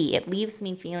 It's icky. It leaves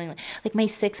me feeling like my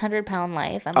 600-pound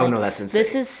life. No, that's insane.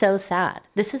 This is so sad.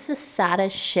 This is the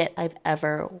saddest shit I've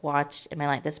ever watched in my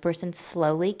life. This person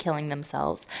slowly killing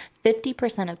themselves.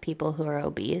 50% of people who are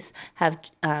obese have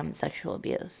sexual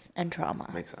abuse and trauma.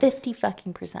 Makes sense. 50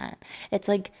 fucking percent. It's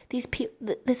like, these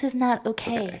people. This is not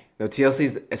okay. No,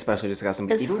 TLC's especially disgusting.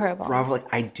 But It's even horrible. Bravo,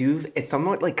 it's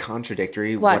somewhat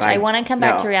contradictory. Watch, I want to come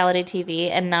back No. to reality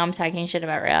TV, and now I'm talking shit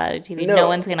about reality TV. No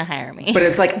one's going to hire me. But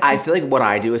it's I feel like what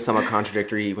I do is somewhat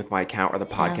contradictory with my account or the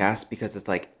podcast, because it's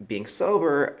being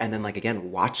sober and then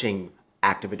again watching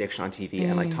active addiction on TV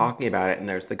and talking about it, and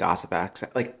there's the gossip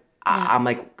accent. I'm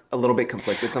a little bit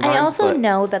conflicted sometimes. I also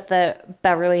know that the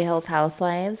Beverly Hills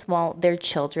Housewives, while their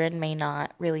children may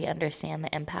not really understand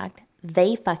the impact,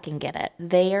 they fucking get it.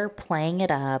 They are playing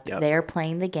it up. Yep. They're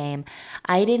playing the game.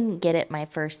 I didn't get it my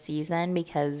first season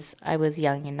because I was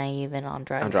young and naive and on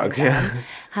drugs. Yeah.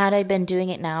 Had I been doing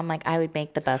it now, I'm like, I would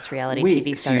make the best reality Wait,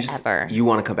 TV so star ever. you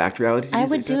want to come back to reality TV? I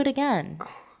would do it again.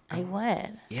 I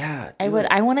would. Yeah. I would.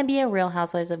 I want to be a Real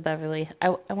Housewives of Beverly. I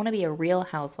want to be a Real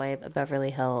Housewife of Beverly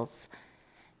Hills,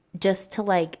 just to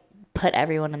like put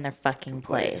everyone in their fucking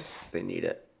place. They need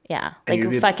it. Yeah, And like you'd a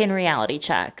be- fucking reality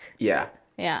check. Yeah.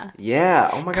 Yeah. Yeah.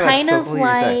 Oh my god. Kind that's so of cool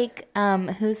you say.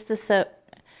 like who's the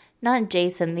not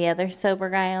Jason, the other sober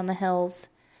guy on the hills,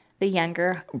 the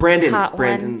younger Brandon. hot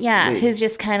Brandon. one. Yeah, Lee. who's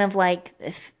just kind of like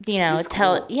He's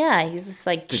cool. Yeah, he's just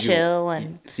like chill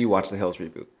and. So you watched the Hills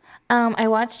reboot? I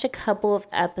watched a couple of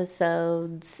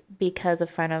episodes because a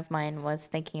friend of mine was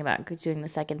thinking about doing the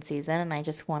second season, and I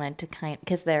just wanted to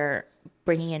because they're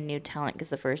bringing in new talent because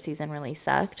the first season really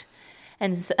sucked.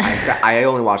 And so, I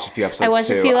only watched a few episodes. I watched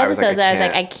a few episodes. I was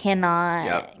like, I can't.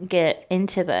 cannot get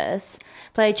into this.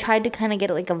 But I tried to kind of get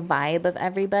like a vibe of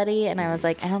everybody, and I was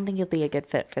like, I don't think you'll be a good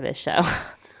fit for this show.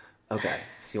 Okay,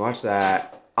 so you watched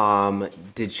that.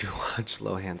 Did you watch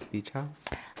Lohan's Beach House?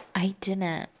 I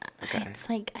didn't. Okay. It's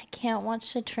like I can't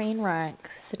watch the train wreck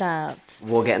stuff.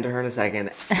 We'll get into her in a second.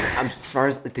 As far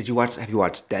as have you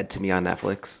watched Dead to Me on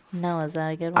Netflix? No, is that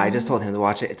a good one? I just told him to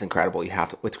watch it. It's incredible. You have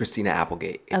to with Christina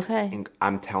Applegate. It's Okay.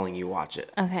 I'm telling you, watch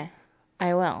it. Okay,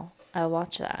 I will. I'll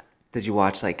watch that. Did you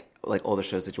watch like older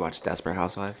shows? Did you watch Desperate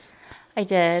Housewives? I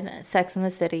did. Sex and the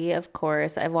City, of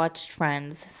course. I've watched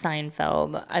Friends,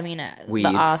 Seinfeld. I mean, Weeds.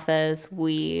 The Office,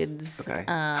 Weeds, Okay.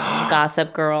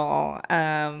 Gossip Girl.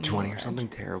 20 or something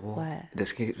terrible. What?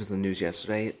 This was in the news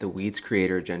yesterday. The Weeds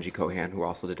creator, Genji Cohan, who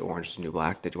also did Orange is the New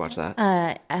Black. Did you watch that?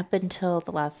 Up until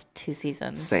the last 2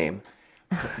 seasons. Same.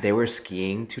 They were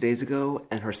skiing 2 days ago,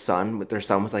 and their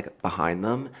son was like behind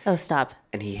them, Oh, stop.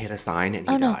 and he hit a sign and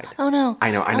he no. died. Oh, no.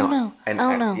 I know. Oh, no. And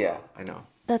Oh, no. Yeah, I know.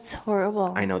 That's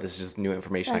horrible. I know. This is just new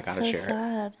information. That's I gotta so share.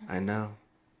 sad. I know.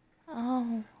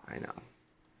 Oh, I know.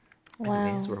 wow.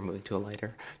 Anyways, we're moving to a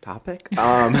lighter topic.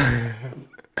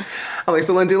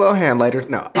 Lisa Lindsay Lohan, lighter.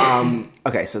 No.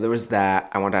 Okay, so there was that.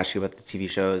 I wanted to ask you about the TV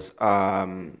shows.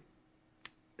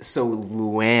 So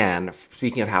Luann,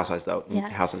 speaking of Housewives, though,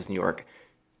 Yes. Housewives New York,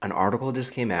 an article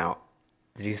just came out.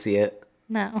 Did you see it?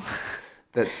 No.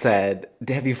 That said,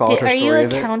 have you followed her Are you story a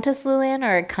of it? Countess Luann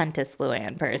or a Countess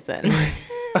Luann person?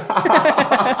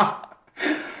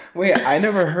 Wait, I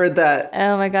never heard that.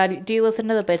 Oh, my God. Do you listen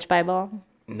to the Bitch Bible?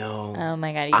 No. Oh,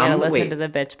 my God. You got to listen wait, to the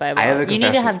Bitch Bible. I have a You need to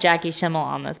confession. have Jackie Schimmel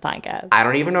on this podcast. I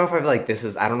don't even know if I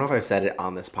don't know if I've said it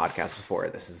on this podcast before.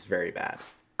 This is very bad.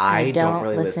 I don't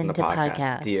really listen to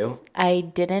podcasts. Do you? I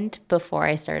didn't before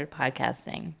I started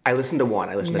podcasting. I listened to one.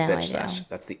 I listened Now to I Bitch do. Sesh.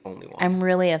 That's the only one. I'm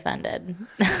really offended.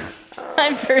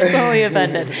 I'm personally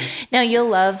offended. No, you'll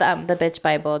love the Bitch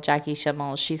Bible, Jackie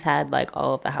Schimmel. She's had like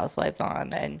all of the housewives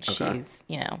on, and she's,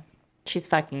 she's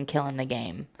fucking killing the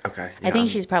game. Okay. I think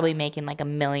she's probably making like $1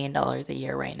 million a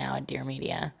year right now at Dear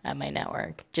Media at my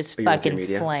network. Just you at Dear fucking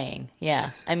Media? slaying. Yeah.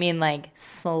 Jesus. I mean, like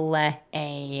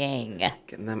slaying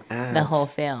Getting them ads. the whole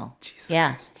feel. Jesus Yeah.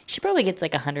 Christ. She probably gets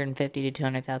like 150 to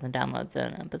 200,000 downloads in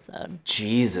an episode.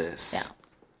 Jesus.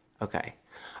 Yeah. Okay.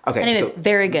 Okay. Anyways, so,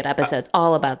 very good episodes,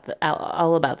 all about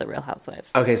the Real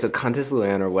Housewives. okay. So Countess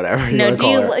Luann or whatever. You No, wanna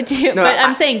call her. No, but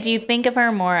I'm saying, do you think of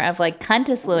her more of like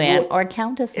Countess Luann Well, or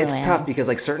Countess Luann? It's tough because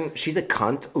like she's a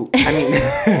cunt. Ooh, I mean,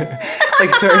 like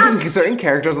certain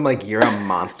characters, I'm like, you're a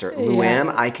monster.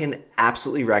 Luann, I can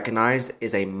absolutely recognize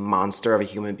is a monster of a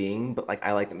human being, but like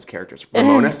I like them as characters.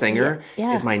 Ramona Singer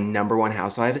Yeah. is my number one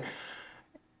housewife.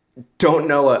 Don't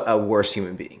know a worse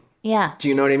human being. Yeah. Do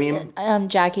you know what I mean?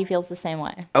 Jackie feels the same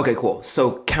way. Okay, cool.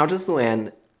 So Countess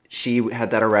Luann, she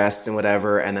had that arrest and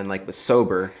whatever, and then like was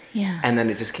sober. Yeah. And then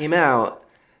it just came out.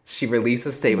 She released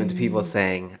a statement to people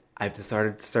saying, "I've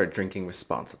decided to start drinking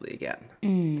responsibly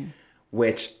again."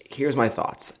 Which, here's my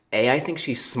thoughts. I think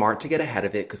she's smart to get ahead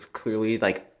of it because clearly,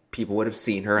 like, people would have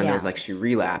seen her and Yeah. they're like, she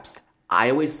relapsed. I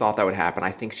always thought that would happen.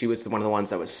 I think she was one of the ones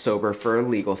that was sober for a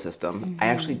legal system. I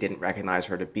actually didn't recognize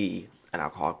her to be an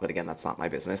alcoholic, but again, that's not my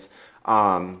business.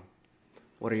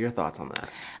 What are your thoughts on that?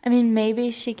 I mean,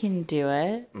 maybe she can do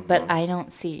it, Mm-hmm. but I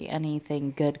don't see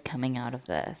anything good coming out of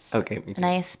this. Okay, me too. And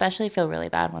I especially feel really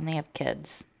bad when they have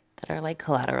kids that are like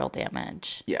collateral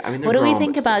damage. Yeah, I mean, what do we grown,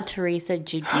 think but still. about Teresa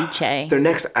Giudice? Their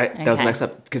next, that was Okay. next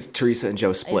up because Teresa and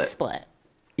Joe split. Split.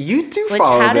 You do Which,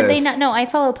 follow how did they this. not? No, I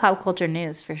follow pop culture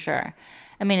news for sure.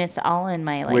 I mean, it's all in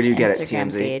my like Where do you get it,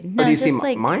 Instagram TMZ? feed. Oh, do you just, see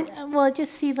like, mine? Well, I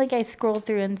just see like I scroll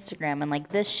through Instagram and like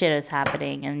this shit is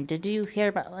happening. And did you hear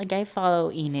about like I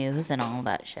follow E-News and all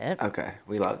that shit. Okay,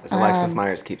 we love this. Alexis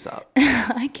Neiers keeps up.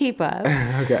 I keep up.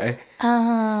 Okay.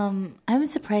 I'm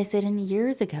surprised they didn't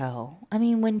years ago. I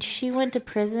mean, when she went to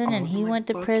prison and he went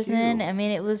to prison, you. I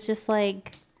mean, it was just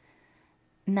like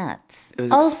nuts. It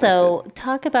was Also, expected.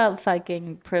 talk about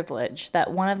fucking privilege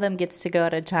that one of them gets to go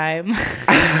at a time.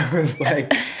 I was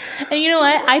like, And you know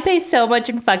what? I pay so much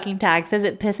in fucking taxes.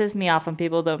 It pisses me off when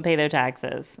people don't pay their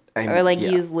taxes or like yeah.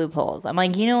 use loopholes. I'm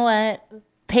like, you know what?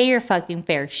 Pay your fucking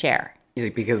fair share.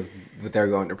 like, because they're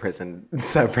going to prison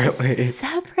separately.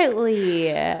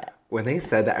 Separately. When they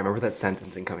said that, I remember that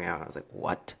sentencing coming out. I was like,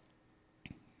 what?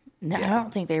 No, I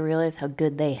don't think they realized how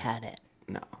good they had it.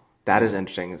 No. That is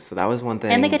interesting. So that was one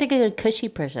thing. And they got to go to cushy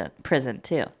prison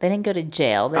too. They didn't go to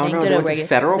jail. They didn't no, go they to went to regular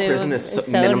federal they prison went- is so,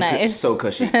 so minimum nice. so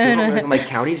cushy. Prison, like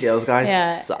county jails, guys,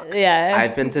 Yeah, suck. yeah.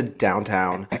 I've been to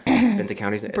downtown, been to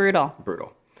counties. It's Brutal.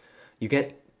 Brutal. You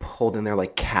get pulled in there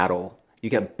like cattle. You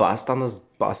get bussed on those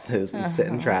buses and sit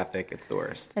in traffic. It's the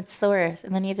worst. It's the worst.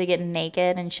 And then you have to get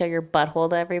naked and show your butthole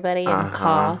to everybody and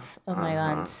cough. Oh my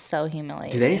God, it's so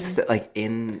humiliating. Do they like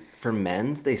for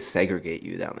men's? They segregate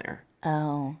you down there.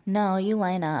 Oh, no, you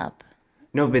line up.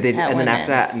 No, but they At and then after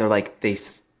that, women's. and they're like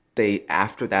they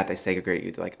after that they segregate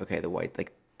you. They're like, okay, the white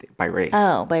like by race.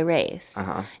 Oh, by race.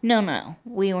 Uh-huh. No.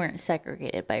 We weren't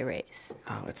segregated by race.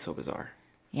 Oh, it's so bizarre.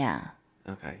 Yeah.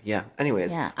 Okay, yeah.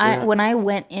 Anyways, Yeah. When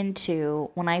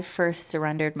I first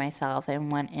surrendered myself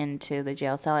and went into the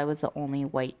jail cell, I was the only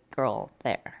white girl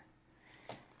there.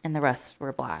 And the rest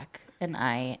were black. And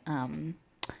I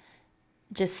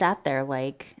just sat there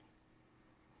like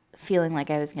feeling like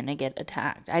I was going to get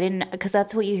attacked. I didn't, because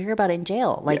that's what you hear about in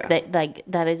jail. Like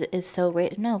that is so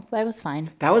no, I was fine.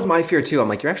 that was my fear too. I'm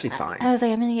like, you're actually fine. I was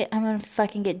like, I'm gonna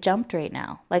fucking get jumped right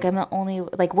now. Like I'm the only,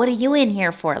 like, what are you in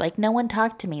here for? Like no one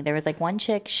talked to me. There was like one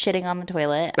chick shitting on the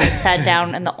toilet. I sat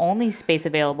down in the only space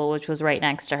available, which was right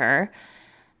next to her.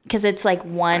 Because it's like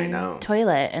one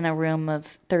toilet in a room of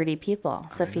 30 people.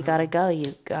 So if you gotta go,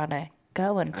 you gotta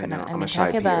go in I front know. of. I'm a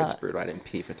shy peer. It's brutal. I didn't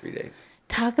pee for 3 days.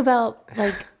 Talk about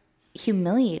like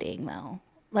humiliating though.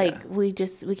 Like we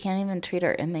can't even treat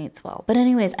our inmates well. But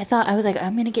anyways, I was like,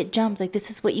 I'm gonna get jumped. Like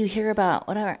this is what you hear about.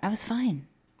 Whatever. I was fine.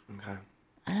 Okay.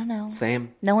 I don't know.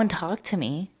 Same. No one talked to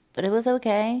me, but it was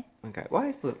okay. Okay. Well,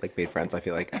 I like made friends. I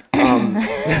feel like.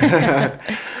 They're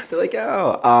like,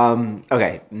 oh.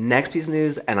 Okay. Next piece of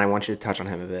news, and I want you to touch on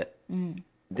him a bit.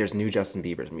 There's new Justin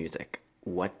Bieber's music.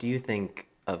 What do you think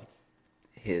of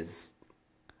his?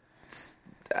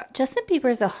 Justin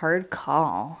Bieber's a hard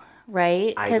call,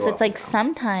 right? I Because go it's up like and down.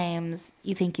 sometimes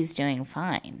you think he's doing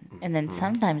fine, and then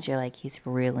sometimes you're like, he's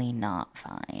really not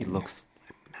fine. He looks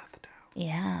methed out.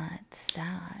 Yeah, it's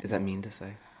sad. Is that mean to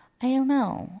say? I don't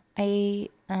know. I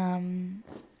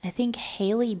think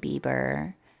Hailey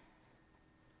Bieber,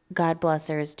 God bless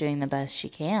her, is doing the best she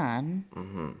can.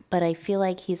 But I feel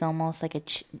like he's almost like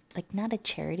not a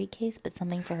charity case, but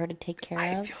something for her to take care I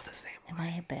of. feel the same way. Am I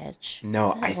a bitch?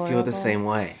 No, Is that I feel the horrible? same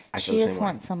way. I feel She the just same way.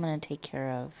 wants someone to take care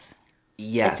of.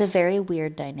 Yes. It's a very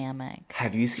weird dynamic.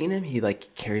 Have you seen him? He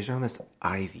like carries around this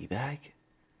IV bag.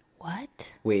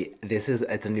 What? Wait,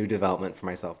 it's a new development for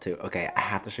myself too. Okay, I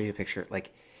have to show you a picture.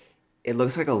 Like, it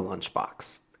looks like a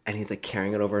lunchbox, and he's like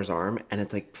carrying it over his arm, and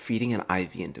it's like feeding an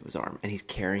IV into his arm, and he's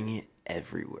carrying it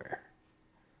everywhere.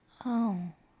 Oh,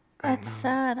 that's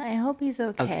sad. I hope he's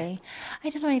okay. I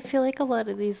don't know. I feel like a lot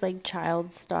of these like child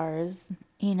stars,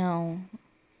 you know,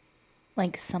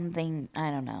 like something, I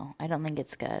don't know. I don't think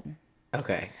it's good.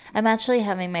 Okay. I'm actually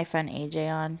having my friend AJ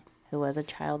on, who was a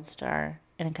child star,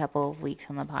 in a couple of weeks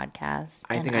on the podcast.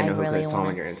 I and think I know who really I saw him wanna-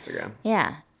 on your Instagram.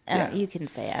 Yeah. Yeah. You can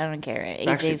say it. I don't care.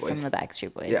 Backstreet AJ from Boys. the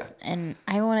Backstreet Boys. Yeah. And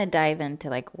I want to dive into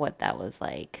like what that was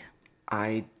like.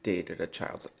 I dated a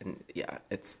child, and yeah,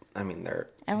 I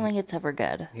don't think it's ever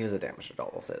good. he was a damaged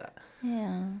adult, I'll say that.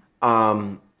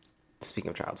 Yeah. Speaking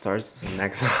of child stars, so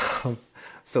next,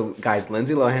 so guys,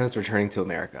 Lindsay Lohan is returning to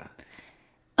America.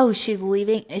 Oh, she's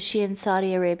leaving. Is she in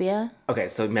Saudi Arabia? Okay,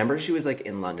 so remember she was like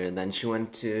in London, and then she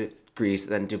went to Greece,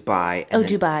 then Dubai. And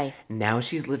then Dubai. Now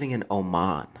she's living in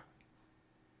Oman.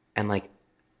 And like,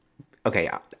 okay,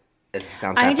 it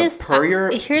sounds bad, but per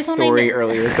your here's when I story knew-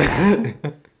 earlier.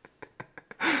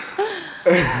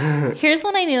 Here's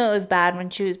when I knew it was bad, when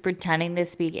she was pretending to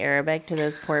speak Arabic to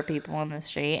those poor people on the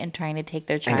street and trying to take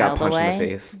their and child got punched away. in the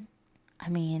face. I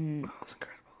mean, That was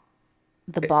incredible.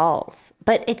 the balls.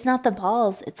 But it's not the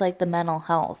balls. It's like the mental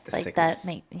health. The Like sickness.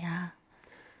 yeah.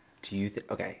 Do you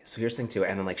okay, so here's the thing too,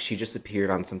 and then like she just appeared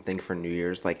on something for New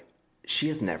Year's, like she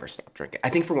has never stopped drinking. I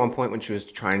think for one point when she was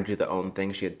trying to do the own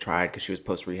thing, she had tried because she was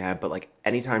post rehab. But like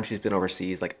anytime she's been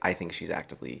overseas, like I think she's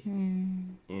actively.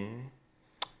 Yeah.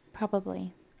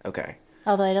 Probably. Okay.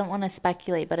 Although I don't want to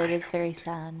speculate, but it is very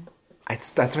sad.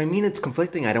 That's what I mean. It's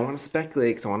conflicting. I don't want to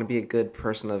speculate because I want to be a good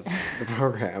person of the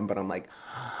program. But I'm like,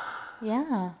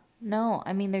 Yeah. No,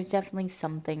 I mean, there's definitely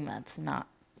something that's not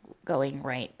going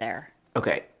right there.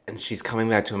 okay. And she's coming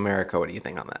back to America. What do you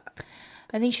think on that?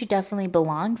 I think she definitely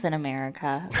belongs in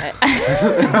America.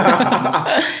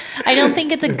 I don't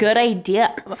think it's a good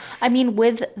idea. I mean,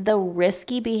 with the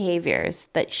risky behaviors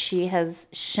that she has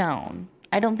shown,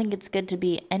 I don't think it's good to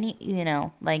be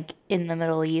like in the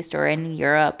Middle East or in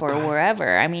Europe or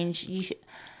wherever. I mean,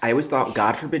 I always thought,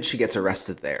 God forbid, she gets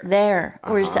arrested there.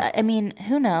 I mean,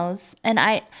 who knows? And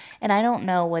I don't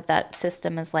know what that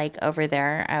system is like over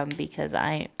there because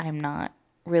I'm not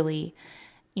really,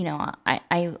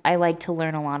 I like to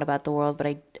learn a lot about the world, but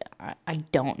I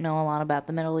don't know a lot about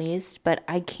the Middle East. But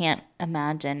I can't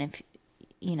imagine if,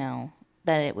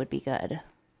 that it would be good.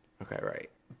 Okay, right.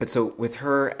 But so with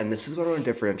her, and this is what I want to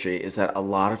differentiate, is that a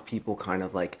lot of people kind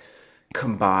of like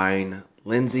combine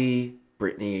Lindsay,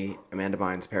 Brittany, Amanda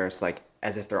Bynes, Paris, like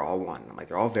as if they're all one. I'm like,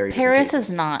 they're all very different Paris cases.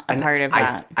 is not a part of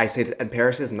that. I say that, and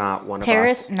Paris is not one of us.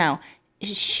 Paris, no.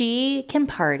 She can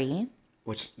party.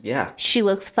 Which, yeah. She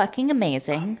looks fucking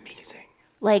amazing. Amazing.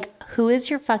 Like, who is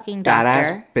your fucking doctor?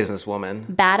 Badass businesswoman.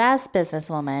 Badass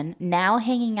businesswoman. Now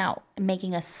hanging out,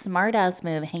 making a smart ass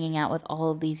move, hanging out with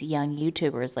all of these young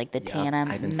YouTubers like the Tana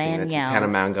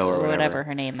Mango or whatever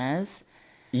her name is.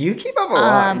 You keep up a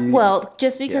lot. Well,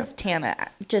 just because Tana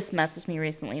just messaged me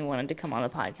recently and wanted to come on the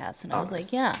podcast, and I was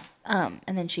like, yeah. And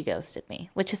then she ghosted me,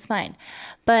 which is fine.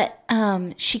 But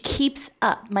she keeps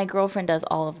up. My girlfriend does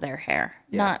all of their hair.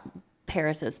 Yeah. Not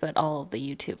Paris's, but all of the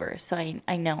YouTubers. So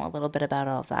I know a little bit about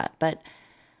all of that. But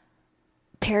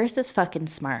Paris is fucking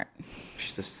smart.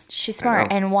 She's smart.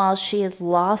 And while she has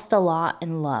lost a lot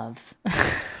in love...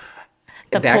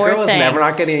 that girl is never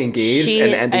not getting engaged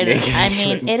and ending engagement. I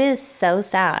mean, it is so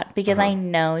sad because I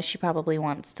know she probably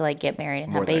wants to like get married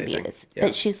and have babies. Yeah.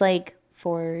 But she's like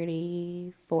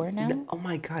 44 now? Oh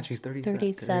my God, she's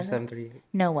 37, 38.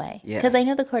 No way. Yeah. Because I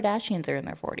know the Kardashians are in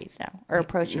their 40s now, or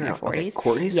approaching their 40s. Okay.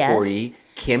 Kourtney's 40.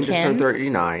 Kim's just turned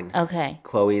 39. Okay.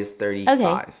 Khloe's 35.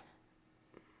 Okay.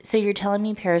 So you're telling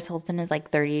me Paris Hilton is like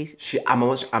 30?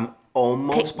 I'm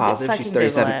almost positive she's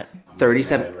 37.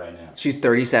 37. Right now. She's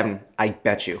 37. I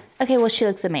bet you. Okay, well, she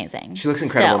looks amazing. She looks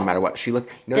incredible no matter what.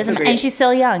 And she's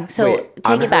still young, so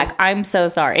take it back. I'm so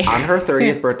sorry. On her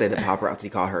 30th birthday, the paparazzi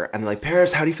call her, and they're like,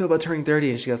 Paris, how do you feel about turning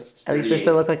 30? And she goes, at least I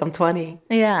still look like I'm 20.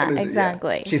 Yeah,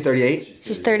 exactly. Yeah. She's 38?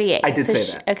 She's 38. I did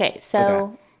say that. Okay,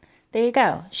 so there you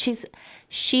go.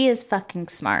 She is fucking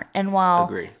smart. And while...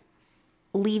 Agree.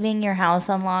 Leaving your house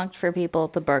unlocked for people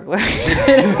to burglarize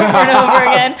over and over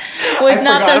again was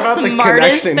not the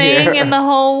smartest thing in the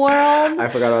whole world. I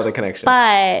forgot about the connection.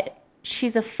 But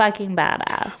she's a fucking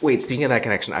badass. Wait, speaking of that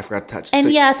connection, I forgot to touch. And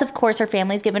yes, of course, her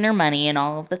famidy's given her money and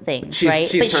all of the things, right?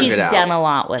 But she's done a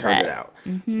lot with it. Turned it out.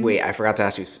 Mm-hmm. Wait, I forgot to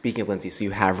ask you. Speaking of Lindsay, so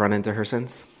you have run into her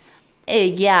since?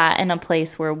 Yeah, in a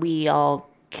place where we all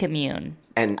commune.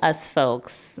 And us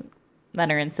folks that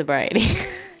are in sobriety.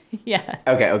 Yeah.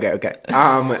 Okay.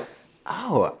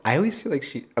 I always feel like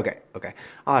she... Okay.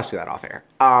 I'll ask you that off air.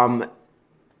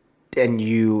 And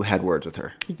you had words with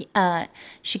her.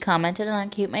 She commented on how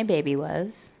cute my baby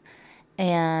was.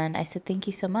 And I said, thank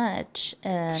you so much.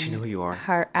 And does she know who you are?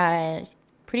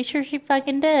 Pretty sure she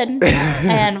fucking did.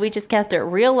 And we just kept it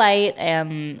real light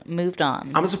and moved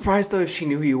on. I'm surprised, though, if she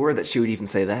knew who you were, that she would even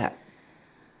say that.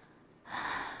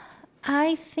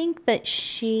 I think that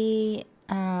she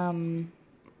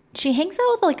hangs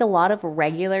out with like a lot of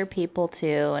regular people too,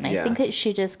 and I think that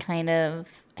she just I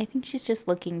think she's just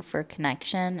looking for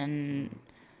connection, and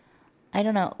I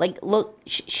don't know. Like, look,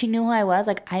 she knew who I was.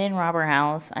 Like, I didn't rob her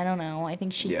house. I don't know. I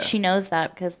think she knows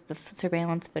that because the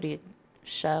surveillance video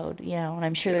showed, and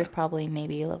I'm sure there's probably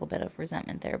maybe a little bit of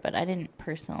resentment there, but I didn't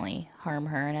personally harm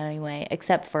her in any way,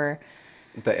 except for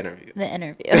the interview,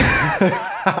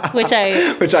 which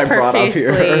I brought up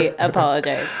here.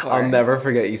 Apologize for. I'll never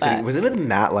forget you sitting. Was it with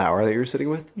Matt Lauer that you were sitting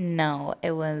with? No,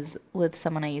 it was with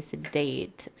someone I used to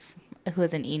date, who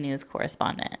was an E! News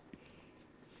correspondent.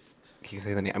 Can you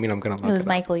say the name? I mean, I'm gonna look. It was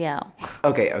Michael Yeo.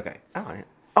 Okay.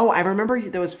 Oh, I remember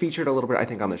that was featured a little bit, I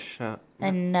think, on the show.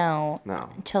 And no.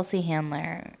 Chelsea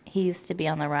Handler. He used to be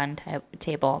on the Run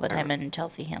table all the time, and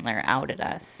Chelsea Handler outed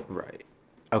us. Right.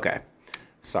 Okay.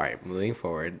 Sorry, moving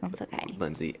forward. That's okay.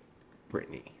 Lindsay,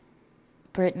 Brittany.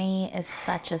 Brittany is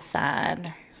such a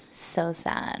so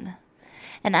sad.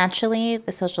 And actually,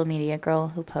 the social media girl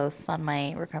who posts on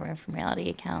my Recovering from Reality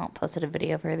account posted a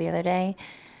video of her the other day.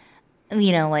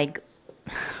 You know, like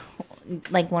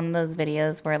one of those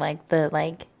videos where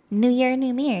the New Year,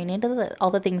 New Me, you need to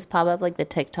all the things pop up, like the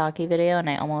TikTok-y video, and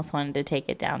I almost wanted to take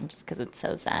it down just because it's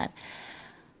so sad.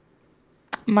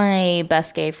 My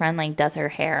best gay friend does her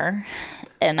hair,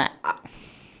 and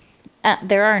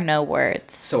there are no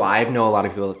words. So I know a lot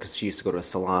of people because she used to go to a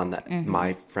salon that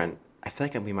my friend. I feel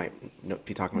like we might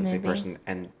be talking about the same person,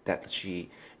 and that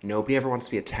nobody ever wants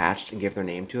to be attached and give their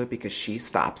name to it because she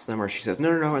stops them or she says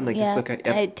no, and Yeah, it's okay.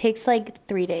 Yep. it takes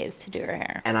 3 days to do her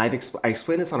hair. And I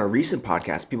explained this on a recent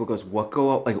podcast. People goes, "What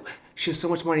go out? Like she has so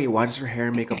much money. Why does her hair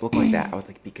and makeup look like that?" I was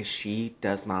like, because she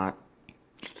does not.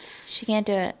 She can't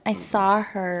do it. I saw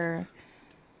her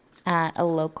at a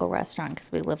local restaurant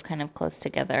because we live kind of close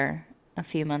together a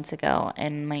few months ago,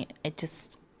 and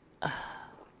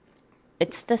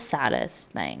it's the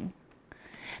saddest thing.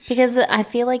 Because I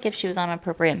feel like if she was on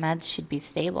appropriate meds, she'd be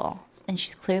stable. And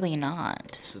she's clearly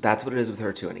not. So that's what it is with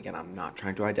her, too. And again, I'm not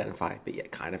trying to identify, but yet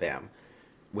kind of am.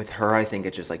 With her, I think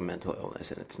it's just mental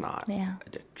illness, and it's not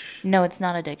addiction. No, it's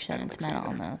not addiction. It's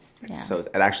mental illness. So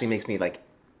it actually makes me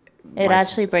it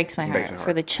actually breaks my heart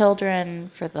for the children,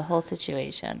 for the whole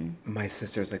situation. My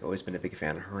sister's always been a big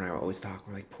fan of her, and I always talk.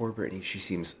 We're like, poor Brittany. She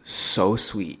seems so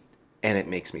sweet, and it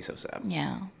makes me so sad.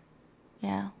 Yeah.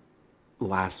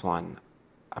 Last one,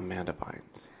 Amanda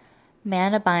Bynes.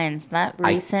 Amanda Bynes, that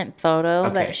recent photo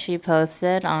that she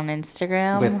posted on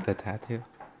Instagram. With the tattoo.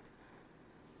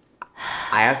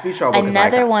 I have to be in trouble.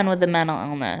 Another one with the mental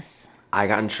illness. I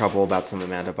got in trouble about some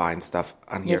Amanda Bynes stuff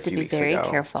on here a few weeks ago. You have to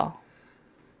be very careful.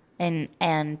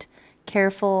 And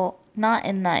careful, not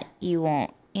in that you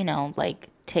won't,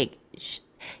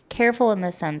 careful in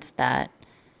the sense that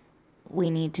we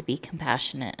need to be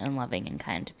compassionate and loving and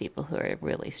kind to people who are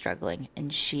really struggling.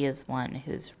 And she is one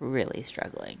who's really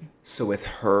struggling. So with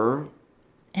her...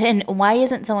 And why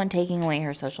isn't someone taking away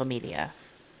her social media?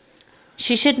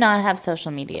 She should not have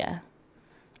social media.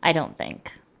 I don't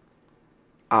think.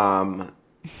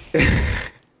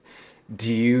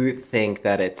 Do you think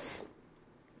that it's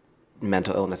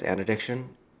mental illness and addiction?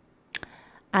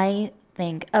 I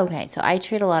think... Okay, so I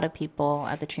treat a lot of people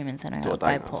at the treatment center with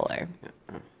bipolar.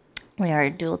 Yeah. We are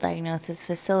a dual diagnosis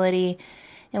facility,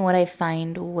 and what I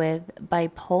find with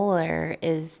bipolar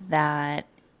is that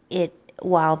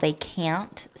while they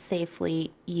can't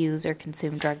safely use or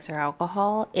consume drugs or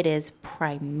alcohol, it is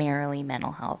primarily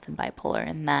mental health and bipolar,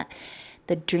 and that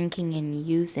the drinking and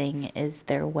using is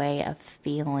their way of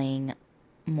feeling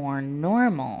more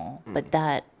normal, but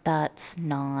that's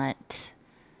not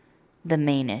the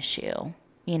main issue.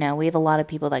 We have a lot of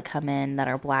people that come in that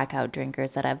are blackout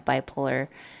drinkers that have bipolar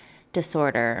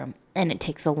disorder, and it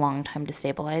takes a long time to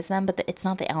stabilize them, but it's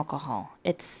not the alcohol,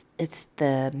 it's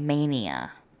the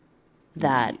mania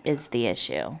that is the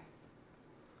issue.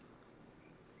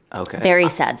 Okay. Very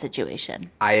sad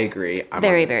situation. I agree.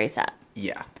 Very sad.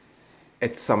 Yeah.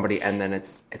 It's somebody, and then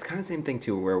it's kind of the same thing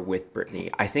too, where with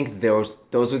Brittany, I think those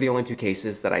are the only two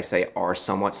cases that I say are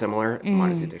somewhat similar,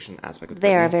 minus the addiction aspect of They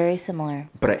Brittany. are very similar.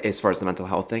 But as far as the mental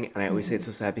health thing, and I always say it's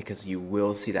so sad because you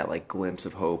will see that glimpse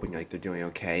of hope, and you're they're doing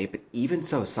okay. But even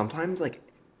so, sometimes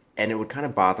and it would kind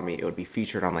of bother me. It would be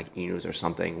featured on E! News or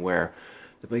something where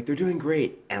they'll be they're doing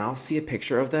great, and I'll see a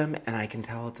picture of them, and I can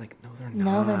tell it's no,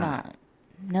 they're not.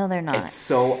 No, they're not. It's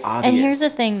so obvious. And here's the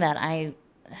thing that I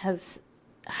have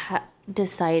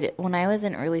decided when I was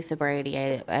in early sobriety,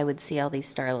 I would see all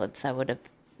these starlets that would have,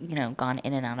 gone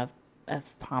in and out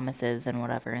of promises and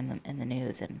whatever in the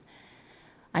news, and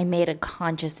I made a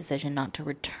conscious decision not to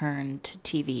return to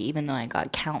TV, even though I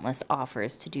got countless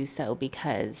offers to do so,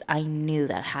 because I knew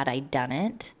that had I done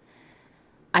it,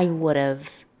 I would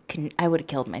have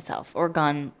killed myself or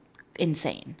gone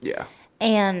insane. Yeah.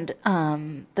 And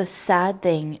the sad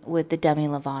thing with the Demi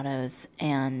Lovato's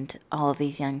and all of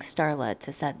these young starlets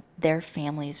is that their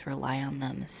families rely on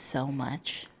them so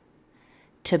much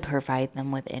to provide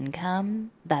them with income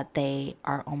that they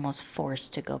are almost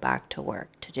forced to go back to work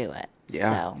to do it.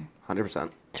 Yeah, so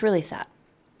 100%. It's really sad.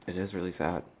 It is really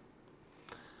sad.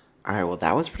 All right, well,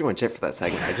 that was pretty much it for that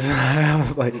segment. I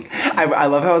was I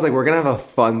love how I was we're going to have a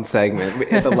fun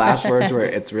segment. The last words were,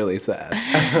 it's really sad.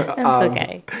 That's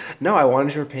okay. No, I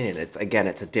wanted your opinion. It's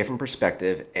a different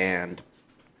perspective, and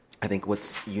I think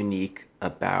what's unique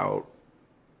about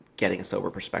getting a sober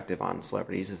perspective on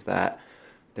celebrities is that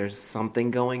there's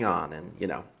something going on, and,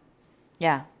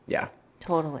 Yeah. Yeah.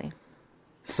 Totally.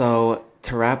 So,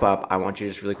 to wrap up, I want you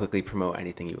to just really quickly promote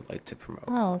anything you would like to promote.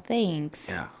 Oh, thanks.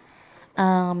 Yeah.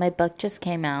 My book just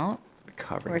came out.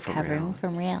 Recovering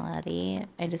from reality.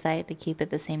 I decided to keep it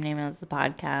the same name as the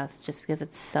podcast just because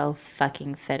it's so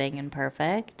fucking fitting and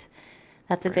perfect.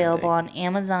 That's available on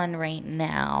Amazon right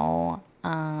now.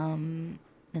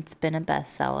 It's been a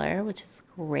bestseller, which is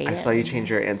great. I saw you change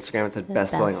your Instagram. It said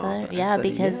best-selling author. Yeah,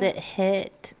 because it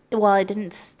hit... Well, it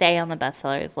didn't stay on the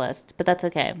bestsellers list, but that's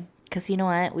okay. Because you know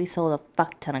what? We sold a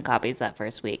fuck ton of copies that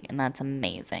first week, and that's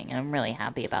amazing. And I'm really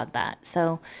happy about that.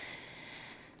 So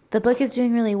the book is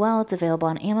doing really well. It's available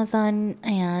on Amazon,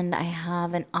 and I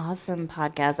have an awesome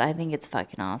podcast. I think it's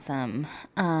fucking awesome.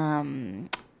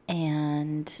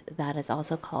 And that is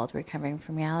also called Recovering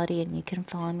from Reality. And you can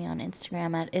follow me on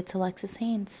Instagram at It's Alexis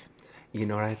Haynes. You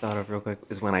know what I thought of real quick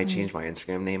is when I changed my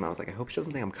Instagram name, I was like, I hope she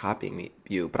doesn't think I'm copying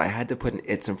you, but I had to put an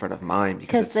 "it's" in front of mine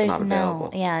because it's not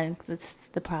available. Yeah, that's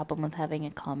the problem with having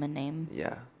a common name.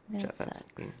 Yeah, Jeff sucks.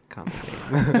 Epstein, common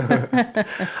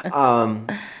name.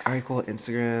 All right, cool.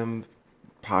 Instagram,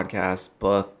 podcast,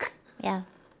 book. Yeah.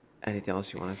 Anything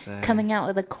else you want to say? Coming out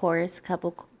with a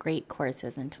couple great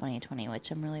courses in 2020,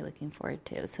 which I'm really looking forward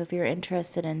to. So if you're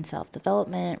interested in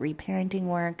self-development, reparenting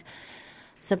work,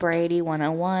 Sobriety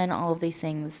 101, all of these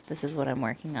things, this is what I'm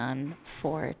working on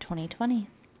for 2020.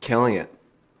 Killing it.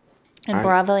 And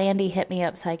Bravo Andy hit me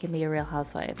up so I can be a Real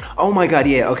Housewife. Oh my God,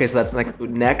 yeah. Okay, so that's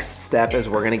next step is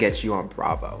we're going to get you on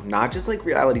Bravo. Not just like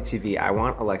reality TV. I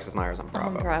want Alexis Neiers on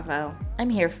Bravo. On Bravo. I'm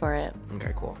here for it.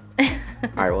 Okay, cool. All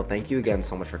right, well, thank you again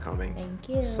so much for coming. Thank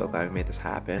you. So glad we made this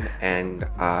happen. And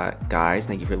guys,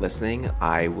 thank you for listening.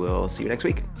 I will see you next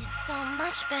week. It's so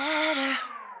much better.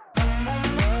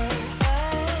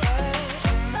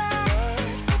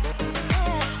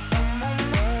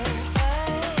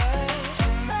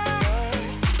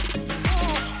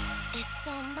 It's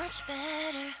so much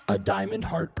better. A Diamond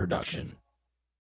Heart production.